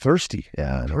me thirsty?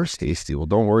 Yeah, it's tasty. Well,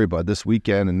 don't worry about it. This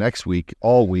weekend and next week,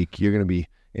 all week, you're going to be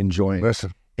enjoying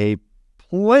a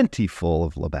plentiful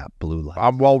of Labatt Blue Light.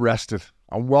 I'm well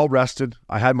rested.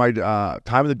 I had my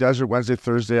time in the desert Wednesday,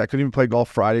 Thursday. I couldn't even play golf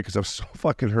Friday because I was so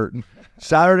fucking hurting.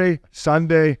 Saturday,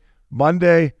 Sunday,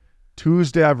 Monday,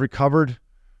 Tuesday, I've recovered.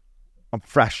 I'm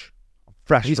fresh.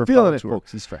 He's feeling it,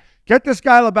 folks. He's fresh. Get this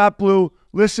guy Labatt Blue.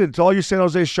 Listen, to all you San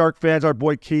Jose Shark fans, our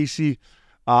boy Casey,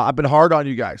 I've been hard on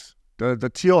you guys.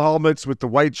 The teal helmets with the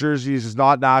white jerseys is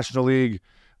not National League.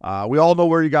 We all know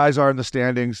where you guys are in the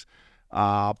standings.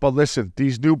 But listen,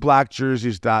 these new black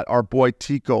jerseys that our boy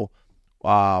Tico,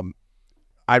 having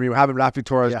Rafi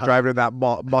Torres driving in that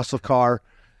muscle car.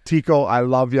 Tico, I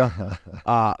love you.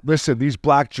 Listen, these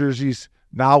black jerseys,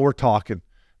 now we're talking.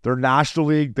 They're National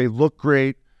League. They look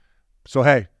great. So,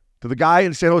 hey, to the guy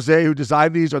in San Jose who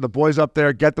designed these, or the boys up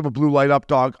there, get them a blue light up,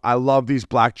 dog. I love these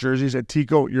black jerseys. And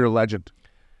Tico, you're a legend.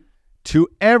 To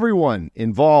everyone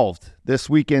involved, this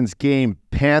weekend's game,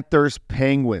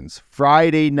 Panthers-Penguins,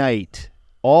 Friday night.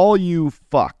 All you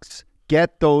fucks,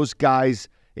 get those guys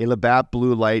a Labatt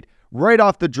Blue Light. Right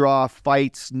off the draw,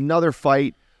 fights, another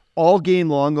fight. All game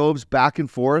long, Obes, back and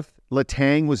forth.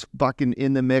 Letang was fucking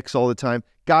in the mix all the time.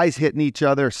 Guys hitting each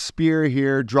other, spear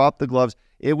here, drop the gloves.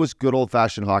 It was good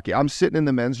old-fashioned hockey. I'm sitting in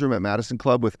the men's room at Madison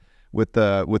Club with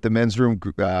the men's room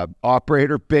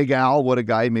operator, Big Al. What a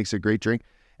guy! He makes a great drink.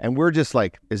 And we're just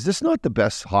like, is this not the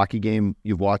best hockey game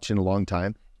you've watched in a long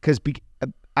time? Because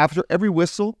after every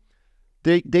whistle,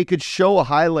 they could show a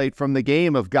highlight from the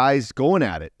game of guys going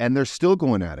at it, and they're still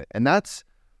going at it. And that's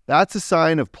a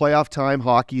sign of playoff time.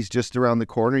 Hockey's just around the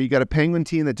corner. You got a Penguin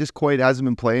team that just quite hasn't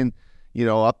been playing,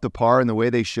 up to par in the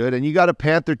way they should. And you got a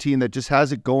Panther team that just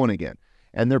has it going again.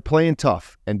 And they're playing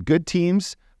tough. And good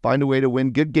teams find a way to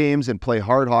win good games and play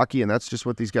hard hockey, and that's just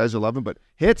what these guys are loving. But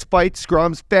hits, fights,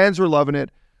 scrums, fans were loving it.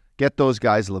 Get those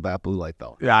guys a Labatt Blue Light,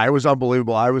 though. Yeah, it was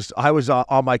unbelievable. I was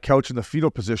on my couch in the fetal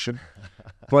position,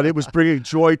 but it was bringing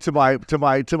joy to my I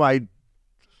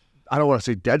don't want to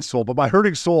say dead soul, but my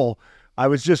hurting soul. I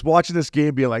was just watching this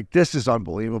game being like, this is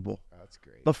unbelievable. That's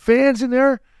great. The fans in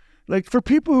there, like for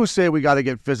people who say we got to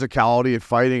get physicality and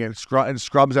fighting and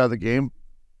scrums out of the game,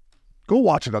 go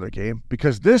watch another game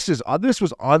because this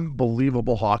was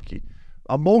unbelievable hockey.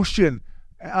 Emotion,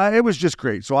 it was just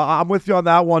great. So I'm with you on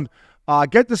that one.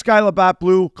 Get this guy Labatt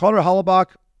Blue, Connor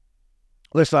Hellebuyck.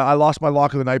 Listen, I lost my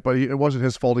lock of the night, but it wasn't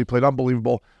his fault. He played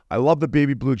unbelievable. I love the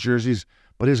baby blue jerseys,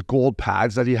 but his gold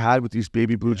pads that he had with these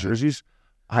baby blue jerseys,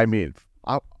 I mean,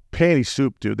 panty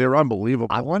soup, dude. They were unbelievable.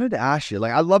 I wanted to ask you,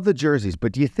 I love the jerseys,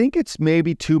 but do you think it's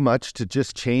maybe too much to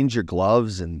just change your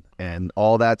gloves and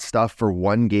all that stuff for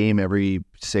one game every,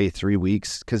 say, 3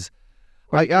 weeks? Because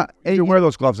you wear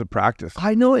those gloves in practice.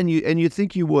 I know, and you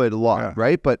think you would a lot,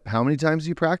 right? But how many times do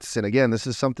you practice? And again, this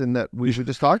is something that we should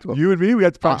just talk about. You and me, we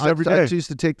have to practice every day. I used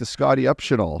to take the Scotty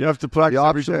optional. You have to practice the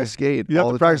every optional day. Skate. You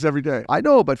have to practice every day. I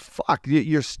know, but fuck,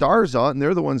 your stars on, and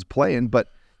they're the ones playing. But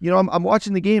I'm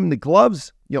watching the game, and the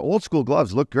gloves, old school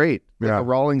gloves look great, like a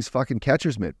Rawlings fucking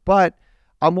catcher's mitt. But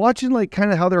I'm watching like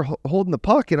kind of how they're holding the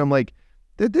puck, and I'm like,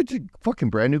 they're fucking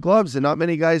brand new gloves, and not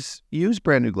many guys use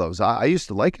brand new gloves. I used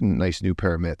to like a nice new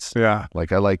pair of mitts. Yeah.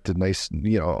 Like I liked the nice,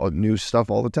 new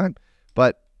stuff all the time.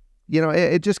 But,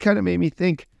 it just kind of made me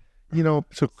think,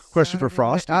 It's a question for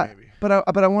Frosty, maybe. But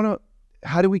I want to,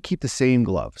 how do we keep the same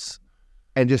gloves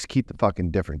and just keep the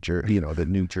fucking different jersey, the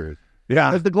new jersey?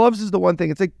 Yeah. Because the gloves is the one thing.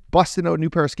 It's like busting out a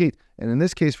new pair of skates. And in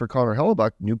this case for Connor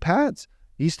Hellebuyck, new pads.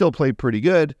 He still played pretty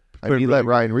good. He let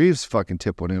Ryan Reeves fucking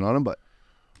tip one in on him, but.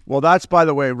 Well, that's, by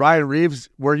the way, Ryan Reeves,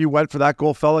 where you went for that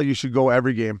goal, fella, you should go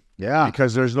every game. Yeah.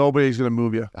 Because there's nobody who's going to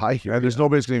move you. And there's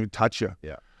nobody who's going to even touch you.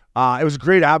 Yeah. It was a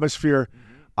great atmosphere.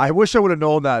 Mm-hmm. I wish I would have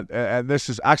known that. And this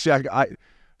is actually,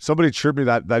 somebody chirped me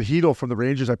that Heedle from the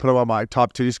Rangers, I put him on my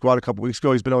top titty squad a couple weeks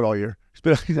ago. He's been out all year.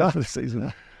 He's out for the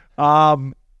season.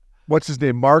 What's his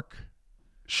name? Mark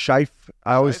Scheif.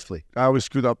 I always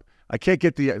screwed up. I can't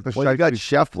get the Well, you got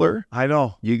Scheffler. I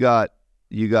know. You got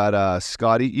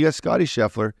Scotty. You got Scotty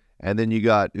Scheffler, and then you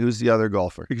got, who's the other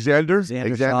golfer? Alexander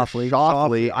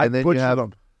Shoffley, and then you have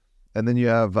him. And then you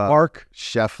have Mark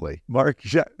Scheffler.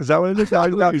 Is that what it is?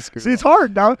 Now, see, it's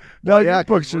hard now.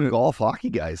 We're golf hockey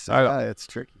guys. So yeah, it's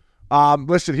tricky.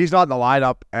 Listen, he's not in the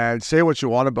lineup, and say what you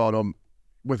want about him.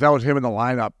 Without him in the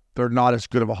lineup, they're not as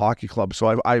good of a hockey club.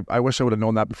 So I wish I would have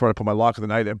known that before I put my lock of the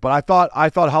night in. But I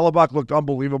thought Hellebuyck looked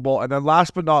unbelievable. And then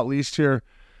last but not least here,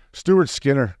 Stuart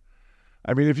Skinner.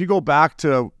 I mean, if you go back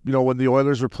to, when the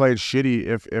Oilers were playing shitty,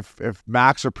 if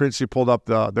Max or Princey pulled up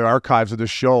their archives of this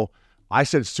show, I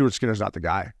said Stuart Skinner's not the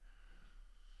guy.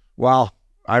 Well,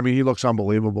 I mean, he looks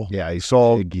unbelievable. Yeah, he's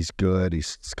big, he's good,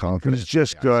 he's confident. He's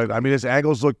just good. I mean, his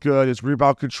angles look good, his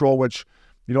rebound control, which,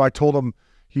 I told him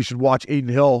he should watch Aiden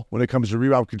Hill when it comes to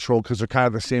rebound control because they're kind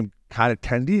of the same kind of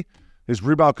tendy. His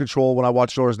rebound control when I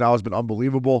watch Oilers now has been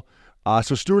unbelievable.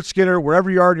 So Stuart Skinner,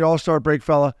 wherever you are in your All-Star break,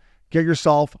 fella, get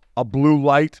yourself a blue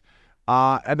light.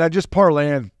 And then just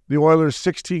parlaying the Oilers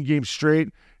 16 games straight.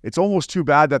 It's almost too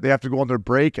bad that they have to go on their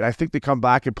break, and I think they come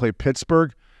back and play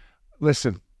Pittsburgh.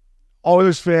 Listen,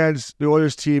 Oilers fans, the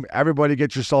Oilers team, everybody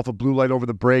get yourself a blue light over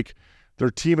the break. Their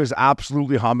team is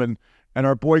absolutely humming. And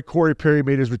our boy Corey Perry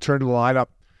made his return to the lineup.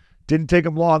 Didn't take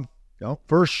him long.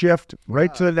 First shift,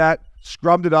 right to the net,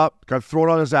 scrummed it up, got thrown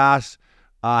on his ass,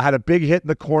 had a big hit in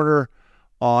the corner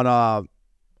on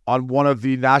one of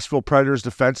the Nashville Predators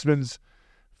defensemen,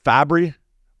 Fabry,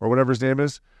 or whatever his name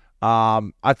is.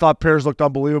 I thought Pears looked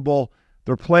unbelievable.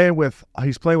 He's playing with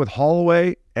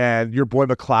Holloway and your boy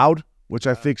McLeod, which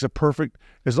I think is a perfect,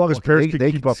 as long as Pears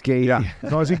can keep up. Skate. Yeah,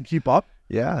 as long as he can keep up.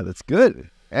 Yeah, that's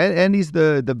good. And he's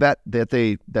the bet that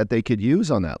they could use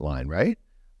on that line, right?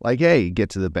 Like, hey, get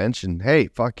to the bench and hey,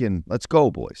 fucking let's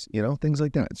go, boys. Things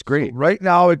like that. It's great. So right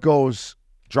now it goes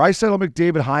Draisaitl,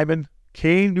 McDavid, Hyman,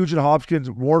 Kane,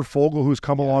 Nugent-Hopkins, Warren Fogle, who's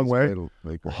come a long way.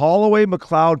 Holloway,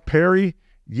 McLeod, Perry,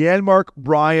 Janmark,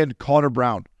 Bryan, Connor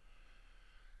Brown.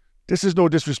 This is no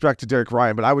disrespect to Derek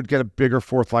Ryan, but I would get a bigger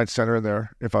fourth line center in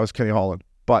there if I was Kenny Holland.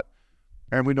 But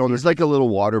And we know he's like a little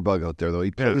water bug out there, though.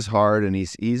 He plays hard and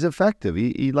he's effective.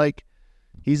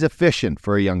 He's efficient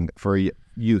for a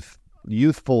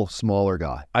youthful, smaller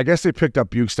guy. I guess they picked up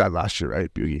Bugstad last year,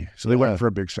 right, Bugie? So they went for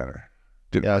a big center.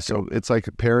 So it's like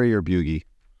Perry or Bugie.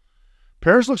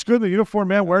 Paris looks good in the uniform,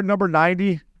 man. Wearing number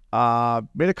 90.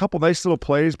 Made a couple nice little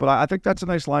plays, but I think that's a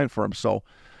nice line for him. So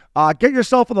get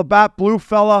yourself on the bat, blue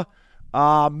fella.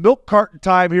 Milk carton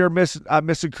time here,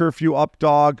 Missin Curfew, up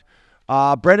dog.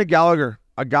 Brandon Gallagher,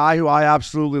 a guy who I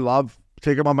absolutely love.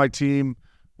 Take him on my team.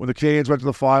 When the Canadians went to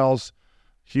the finals,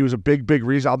 he was a big, big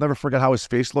reason. I'll never forget how his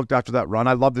face looked after that run.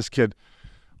 I love this kid.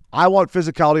 I want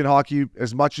physicality in hockey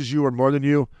as much as you or more than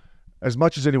you, as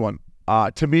much as anyone.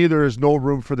 To me, there is no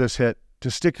room for this hit.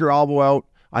 To stick your elbow out,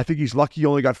 I think he's lucky he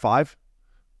only got 5.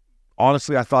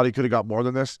 Honestly, I thought he could have got more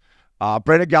than this.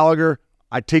 Brandon Gallagher,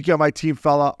 I take you on my team,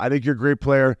 fella. I think you're a great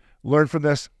player. Learn from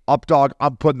this. Up dog,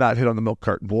 I'm putting that hit on the milk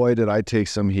carton. Boy, did I take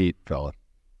some heat, fella.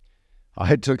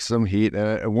 I took some heat,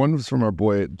 and one was from our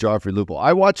boy, Joffrey Lupo.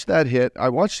 I watched that hit. I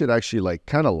watched it actually like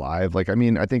kind of live. I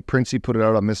think Princey put it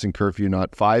out on Missin Curfew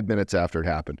not 5 minutes after it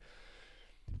happened.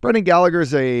 Brendan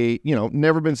Gallagher's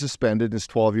never been suspended in his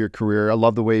 12-year career. I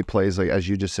love the way he plays, like as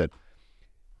you just said.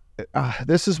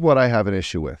 This is what I have an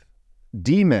issue with.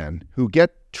 D-men who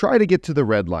try to get to the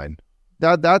red line.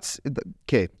 That's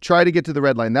okay. Try to get to the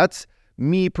red line. That's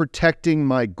me protecting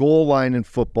my goal line in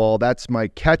football. That's my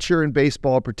catcher in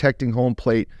baseball protecting home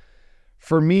plate.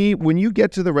 For me, when you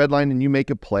get to the red line and you make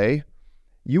a play,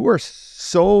 you are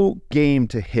so game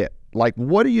to hit. Like,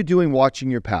 what are you doing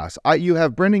watching your pass? You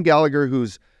have Brendan Gallagher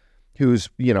who's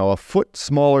a foot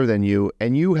smaller than you,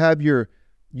 and you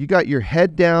got your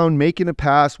head down, making a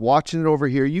pass, watching it over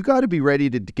here. You got to be ready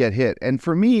to get hit. And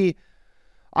for me,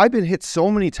 I've been hit so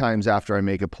many times after I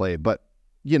make a play, but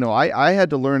I had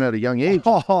to learn at a young age.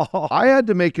 I had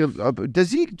to make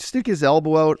does he stick his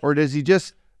elbow out, or does he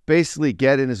just basically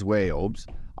get in his way, Obes?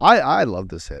 I love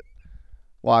this hit.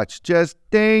 Watch, just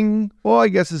ding. Well, I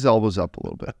guess his elbow's up a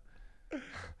little bit.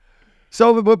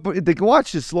 So, but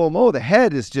watch the slow-mo, the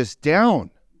head is just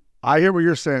down. I hear what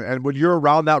you're saying. And when you're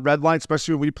around that red line,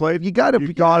 especially when we played, you got to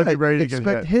be ready to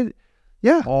get hit.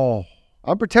 Yeah. Oh.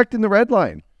 I'm protecting the red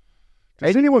line.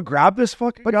 Does anyone grab this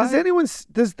fucking guy?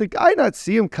 Does the guy not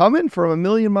see him coming from a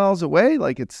million miles away?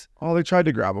 Like they tried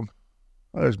to grab him.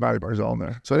 Oh, there's Matty Barzal in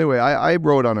there. So anyway, I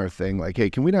wrote on our thing, like, hey,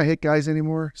 can we not hit guys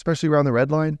anymore? Especially around the red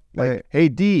line? Like, hey,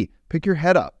 D, pick your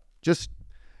head up. Just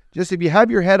if you have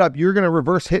your head up, you're going to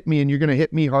reverse hit me and you're going to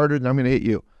hit me harder than I'm going to hit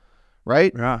you.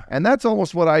 Right? Yeah. And that's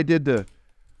almost what I did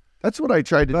that's what I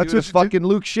tried to do to fucking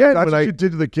Luke Shen. That's what you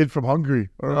did to the kid from Hungary.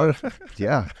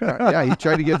 Yeah. He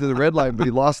tried to get to the red line, but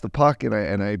he lost the puck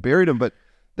and I buried him. But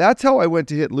that's how I went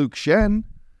to hit Luke Shen.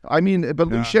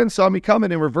 Luke Shen saw me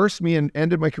coming and reversed me and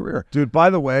ended my career. Dude, by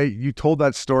the way, you told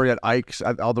that story at Ike's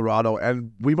at El Dorado,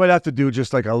 and we might have to do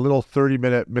just like a little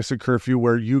 30-minute Missin Curfew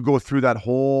where you go through the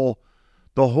whole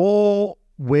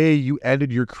way you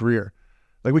ended your career.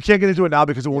 Like, we can't get into it now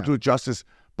because it won't do it justice,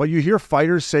 but you hear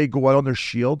fighters say go out on their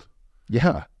shield.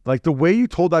 Yeah. Like, the way you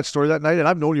told that story that night, and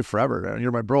I've known you forever, and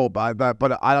you're my bro, but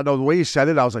I don't know, the way you said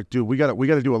it, I was like, dude, we got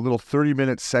to do a little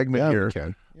 30-minute segment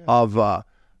here of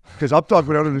because Updog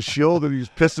went out on his shield and he was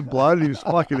pissing blood and he was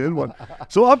fucking in one.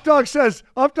 So Updog says,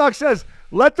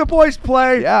 let the boys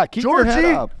play. Yeah, keep your head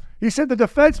up. He said the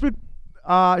defenseman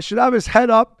should have his head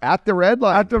up at the red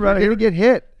line. You're going to get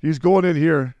hit. He's going in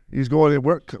here. He's going in.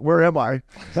 Where am I?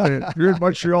 You're in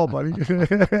Montreal, buddy.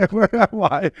 Where am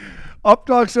I?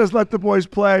 Updog says, let the boys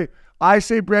play. I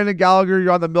say Brandon Gallagher,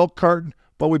 you're on the milk carton,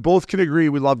 but we both can agree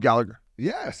we love Gallagher.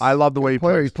 Yes. I love the way he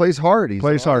plays. He plays hard. He's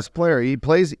plays a honest player.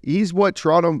 He's what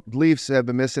Toronto Leafs have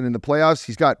been missing in the playoffs.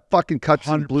 He's got fucking cuts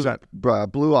and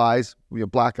blue eyes,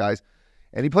 black eyes,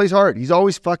 and he plays hard. He's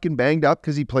always fucking banged up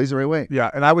because he plays the right way.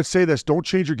 Yeah, and I would say this, don't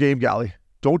change your game, Gally.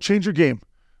 Don't change your game.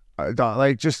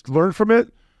 Just learn from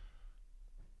it.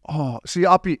 Oh, see,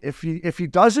 Uppy, if he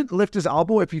doesn't lift his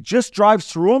elbow, if he just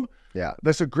drives through him,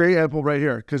 that's a great example right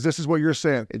here, because this is what you're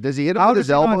saying. Does he hit him with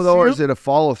his elbow, though, or is it a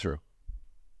follow-through?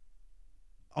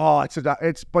 Oh,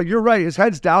 but you're right. His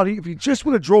head's down. If he just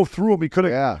would have drove through him, he could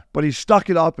have. Yeah. But he stuck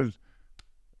it up and.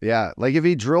 Yeah, like if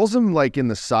he drills him like in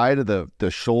the side of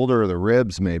the shoulder or the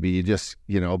ribs, maybe you just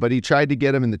But he tried to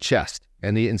get him in the chest,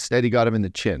 and instead he got him in the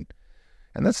chin,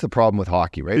 and that's the problem with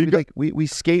hockey, right? We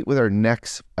skate with our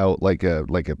necks out like a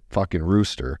fucking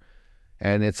rooster,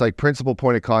 and it's like principal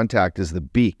point of contact is the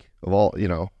beak of all.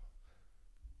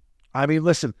 I mean,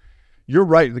 listen, you're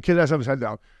right. The kid has to have his head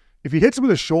down. If he hits him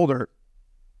with his shoulder,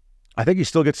 I think he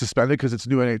still gets suspended because it's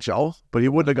new NHL, but he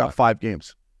wouldn't have got 5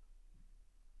 games.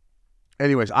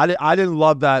 Anyways, I didn't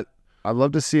love that. I'd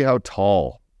love to see how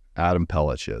tall Adam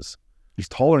Pelech is. He's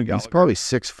taller than Gallagher. He's probably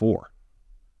 6'4".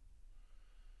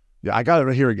 Yeah, I got it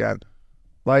right here again.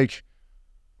 Like,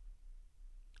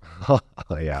 Oh,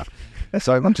 yeah.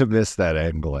 So I must have missed that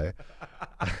angle, eh?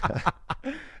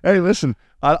 hey, listen,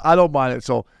 I don't mind it.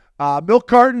 So, milk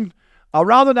carton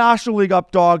around the National League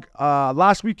up, dog.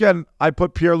 Last weekend, we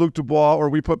put Pierre-Luc Dubois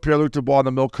on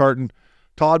the milk carton.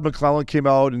 Todd McClellan came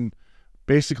out and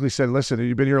basically said, listen,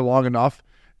 you've been here long enough.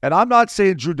 And I'm not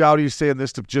saying Drew Doughty is saying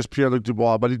this to just Pierre-Luc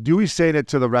Dubois, but Dewey's saying it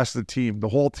to the rest of the team, the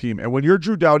whole team. And when you're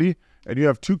Drew Doughty and you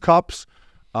have 2 cups,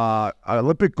 an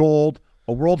Olympic gold,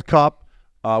 a World Cup,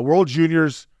 World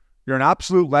Juniors, you're an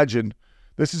absolute legend.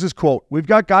 This is his quote. We've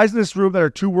got guys in this room that are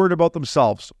too worried about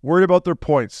themselves, worried about their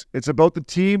points. It's about the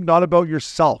team, not about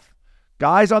yourself.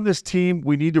 Guys on this team,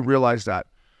 we need to realize that.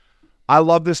 I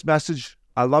love this message.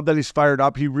 I love that he's fired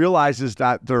up. He realizes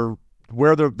that the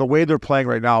way they're playing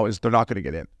right now is they're not going to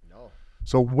get in. No.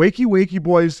 So wakey,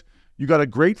 boys. You got a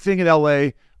great thing in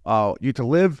LA. You get to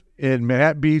live in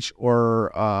Manhattan Beach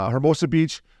or Hermosa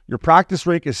Beach. Your practice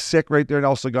rink is sick right there in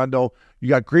El Segundo. You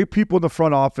got great people in the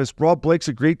front office. Rob Blake's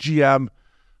a great GM.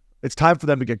 It's time for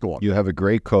them to get going. You have a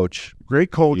great coach.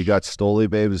 Great coach. You got Stoli,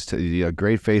 babe. You a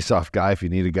great face-off guy if you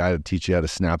need a guy to teach you how to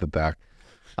snap it back.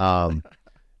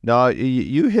 No,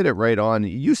 you hit it right on.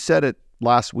 You said it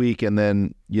last week, and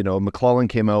then, McClellan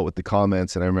came out with the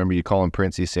comments, and I remember you calling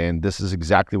Princey saying, this is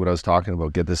exactly what I was talking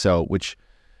about, get this out, which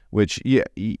yeah,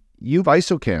 you've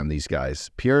ISOCAM these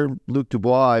guys. Pierre-Luc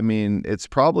Dubois, I mean, it's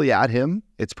probably at him.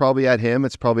 It's probably at him.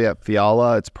 It's probably at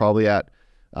Fiala. It's probably at,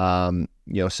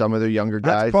 some of their younger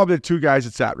guys. That's probably the 2 guys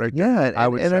it's at right now.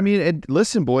 Yeah, I mean,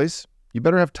 listen, boys, you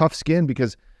better have tough skin,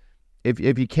 because if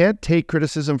you can't take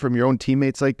criticism from your own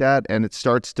teammates like that, and it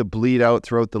starts to bleed out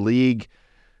throughout the league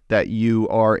that you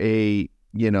are a,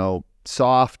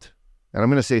 soft, and I'm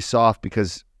going to say soft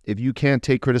because if you can't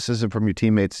take criticism from your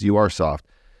teammates, you are soft.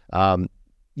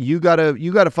 You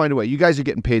gotta find a way. You guys are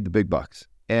getting paid the big bucks.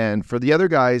 And for the other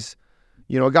guys,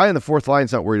 a guy in the 4th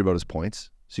line's not worried about his points.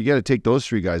 So you got to take those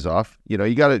 3 guys off.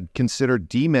 You got to consider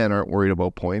D-men aren't worried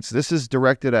about points. This is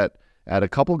directed at a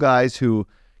couple guys who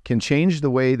can change the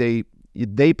way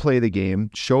they play the game,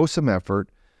 show some effort,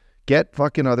 get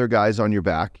fucking other guys on your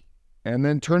back, and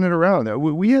then turn it around.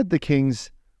 We had the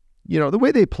Kings, the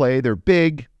way they play, they're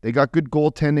big, they got good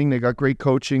goaltending, they got great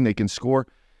coaching, they can score.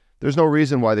 There's no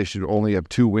reason why they should only have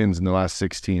 2 wins in the last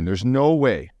 16. There's no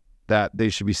way that they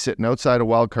should be sitting outside a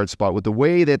wild card spot with the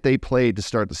way that they played to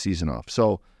start the season off.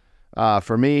 So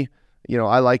for me,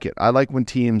 I like it. I like when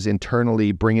teams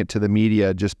internally bring it to the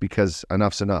media just because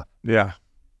enough's enough. Yeah.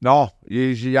 No.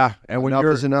 Yeah. And when enough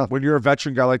is enough. When you're a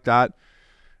veteran guy like that,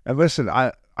 and listen,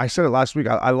 I said it last week.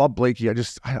 I love Blakey. I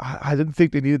didn't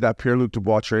think they needed that Pierre-Luc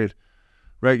Dubois trade.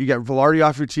 Right, you get Velarde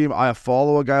off your team. I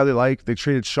follow a guy they like. They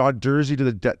traded Sean Dursey to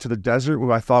the desert,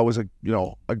 who I thought was a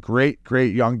great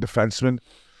young defenseman.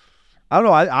 I don't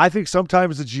know. I think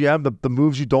sometimes the GM, the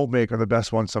moves you don't make are the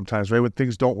best ones sometimes, right? When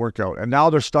things don't work out. And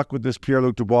now they're stuck with this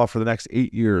Pierre-Luc Dubois for the next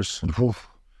 8 years.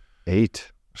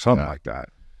 8. Something like that.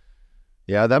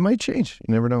 Yeah, that might change.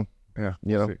 You never know.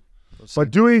 Yeah. But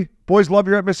Dewey, boys love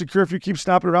you at Missin Curfew. Keep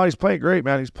snapping around. He's playing great,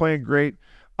 man. He's playing great.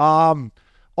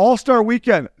 All-Star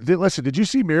Weekend. Listen, did you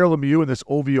see Mario Lemieux in this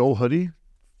OVO hoodie?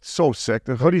 So sick.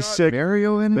 The hoodie's sick.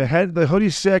 Mario in it? The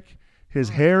hoodie's sick. His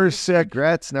hair is sick.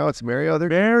 Congrats. Now it's Mario.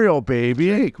 Mario, baby.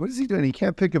 Jake, what is he doing? He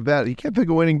can't pick a bet. He can't pick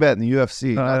a winning bet in the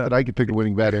UFC. Not that I could pick a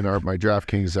winning bet in my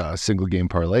DraftKings single game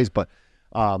parlays, but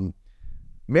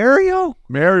Mario,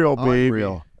 baby.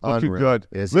 Unreal. Looking good.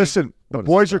 Listen, the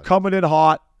boys are coming in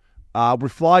hot. We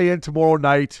fly in tomorrow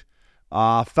night.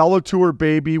 Fellow tour,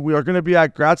 baby. We are going to be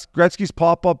at Gretzky's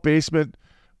pop-up basement.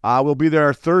 We'll be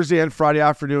there Thursday and Friday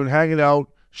afternoon, hanging out,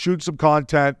 shooting some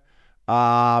content.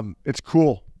 It's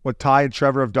cool what Ty and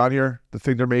Trevor have done here, the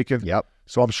thing they're making. Yep.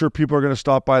 So I'm sure people are going to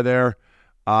stop by there.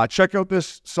 Check out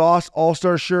this Sauce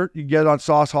All-Star shirt. You can get it on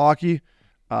Sauce Hockey.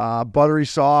 Buttery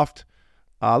soft.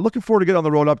 Looking forward to getting on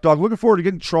the road up, dog. Looking forward to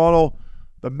getting Toronto,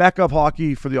 the mecca of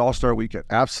hockey, for the All-Star Weekend.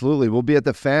 Absolutely. We'll be at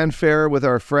the Fan Fair with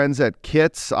our friends at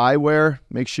Kits Eyewear.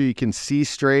 Make sure you can see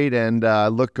straight and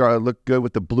look good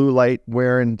with the blue light,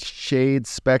 wearing shades,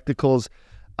 spectacles.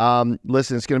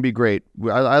 Listen, it's going to be great.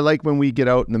 I like when we get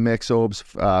out in the mix-obes,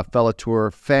 fella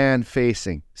tour,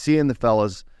 fan-facing, seeing the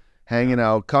fellas, hanging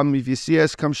out. Come, if you see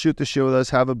us, come shoot the show with us,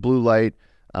 have a blue light.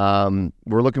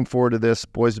 We're looking forward to this.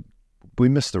 Boys, we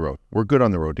missed the road. We're good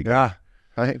on the road together. Yeah.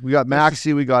 We got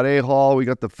Maxie, we got A-Hall, we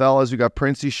got the fellas, we got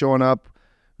Princey showing up,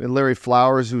 we had Larry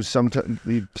Flowers, who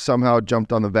somehow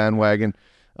jumped on the bandwagon.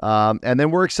 And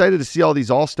then we're excited to see all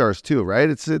these All-Stars too, right?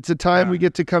 It's a time we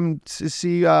get to come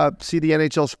see the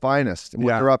NHL's finest and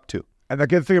what they're up to. And the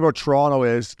good thing about Toronto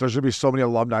is there's going to be so many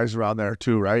alumni around there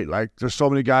too, right? Like there's so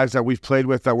many guys that we've played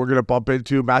with that we're going to bump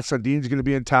into. Matt Sundin's going to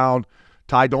be in town.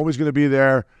 Ty Domi's going to be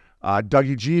there.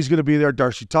 Dougie G's going to be there.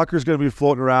 Darcy Tucker's going to be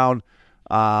floating around.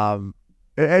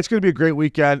 It's going to be a great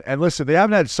weekend. And listen, they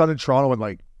haven't had sun in Toronto in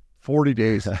like 40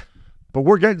 days, but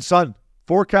we're getting sun.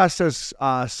 Forecast says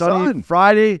sunny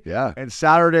Friday and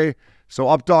Saturday. So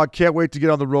Updog, can't wait to get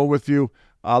on the road with you.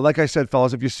 Like I said,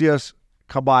 fellas, if you see us,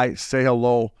 come by, say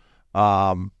hello.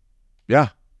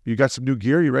 You got some new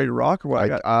gear? You ready to rock or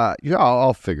what?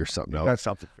 I'll figure something out. Got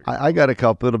something. I got a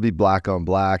couple. It'll be black on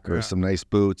black or some nice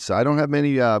boots. I don't have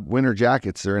many winter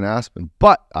jackets. They're in Aspen,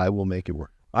 but I will make it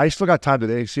work. I still got time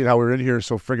today, seeing how we're in here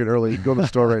so friggin' early. You can go to the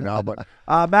store right now. But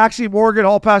Maxie Morgan,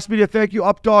 Hall Pass Media, thank you.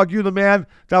 Updog, you the man.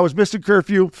 That was Missin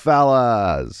Curfew.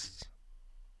 Fellas.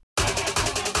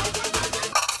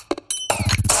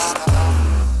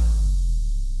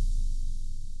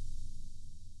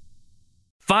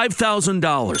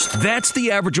 $5,000. That's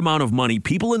the average amount of money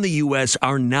people in the U.S.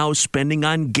 are now spending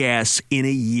on gas in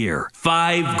a year.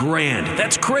 $5,000.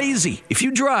 That's crazy. If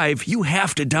you drive, you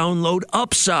have to download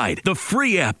Upside, the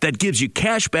free app that gives you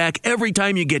cash back every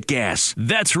time you get gas.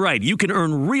 That's right. You can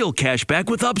earn real cash back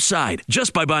with Upside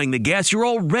just by buying the gas you're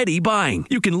already buying.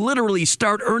 You can literally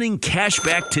start earning cash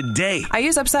back today. I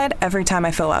use Upside every time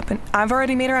I fill up, and I've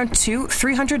already made around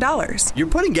 $300. You're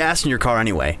putting gas in your car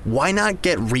anyway. Why not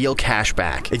get real cash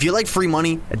back? If you like free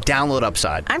money, download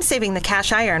Upside. I'm saving the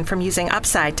cash I earn from using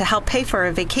Upside to help pay for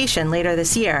a vacation later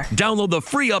this year. Download the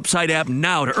free Upside app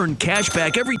now to earn cash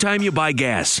back every time you buy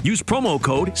gas. Use promo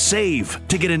code SAVE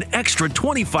to get an extra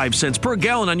 25 cents per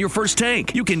gallon on your first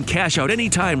tank. You can cash out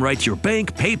anytime right to your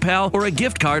bank, PayPal, or a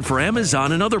gift card for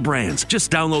Amazon and other brands.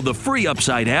 Just download the free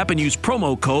Upside app and use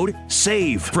promo code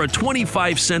SAVE for a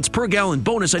 25 cents per gallon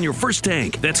bonus on your first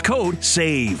tank. That's code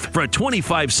SAVE for a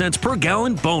 25 cents per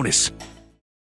gallon bonus.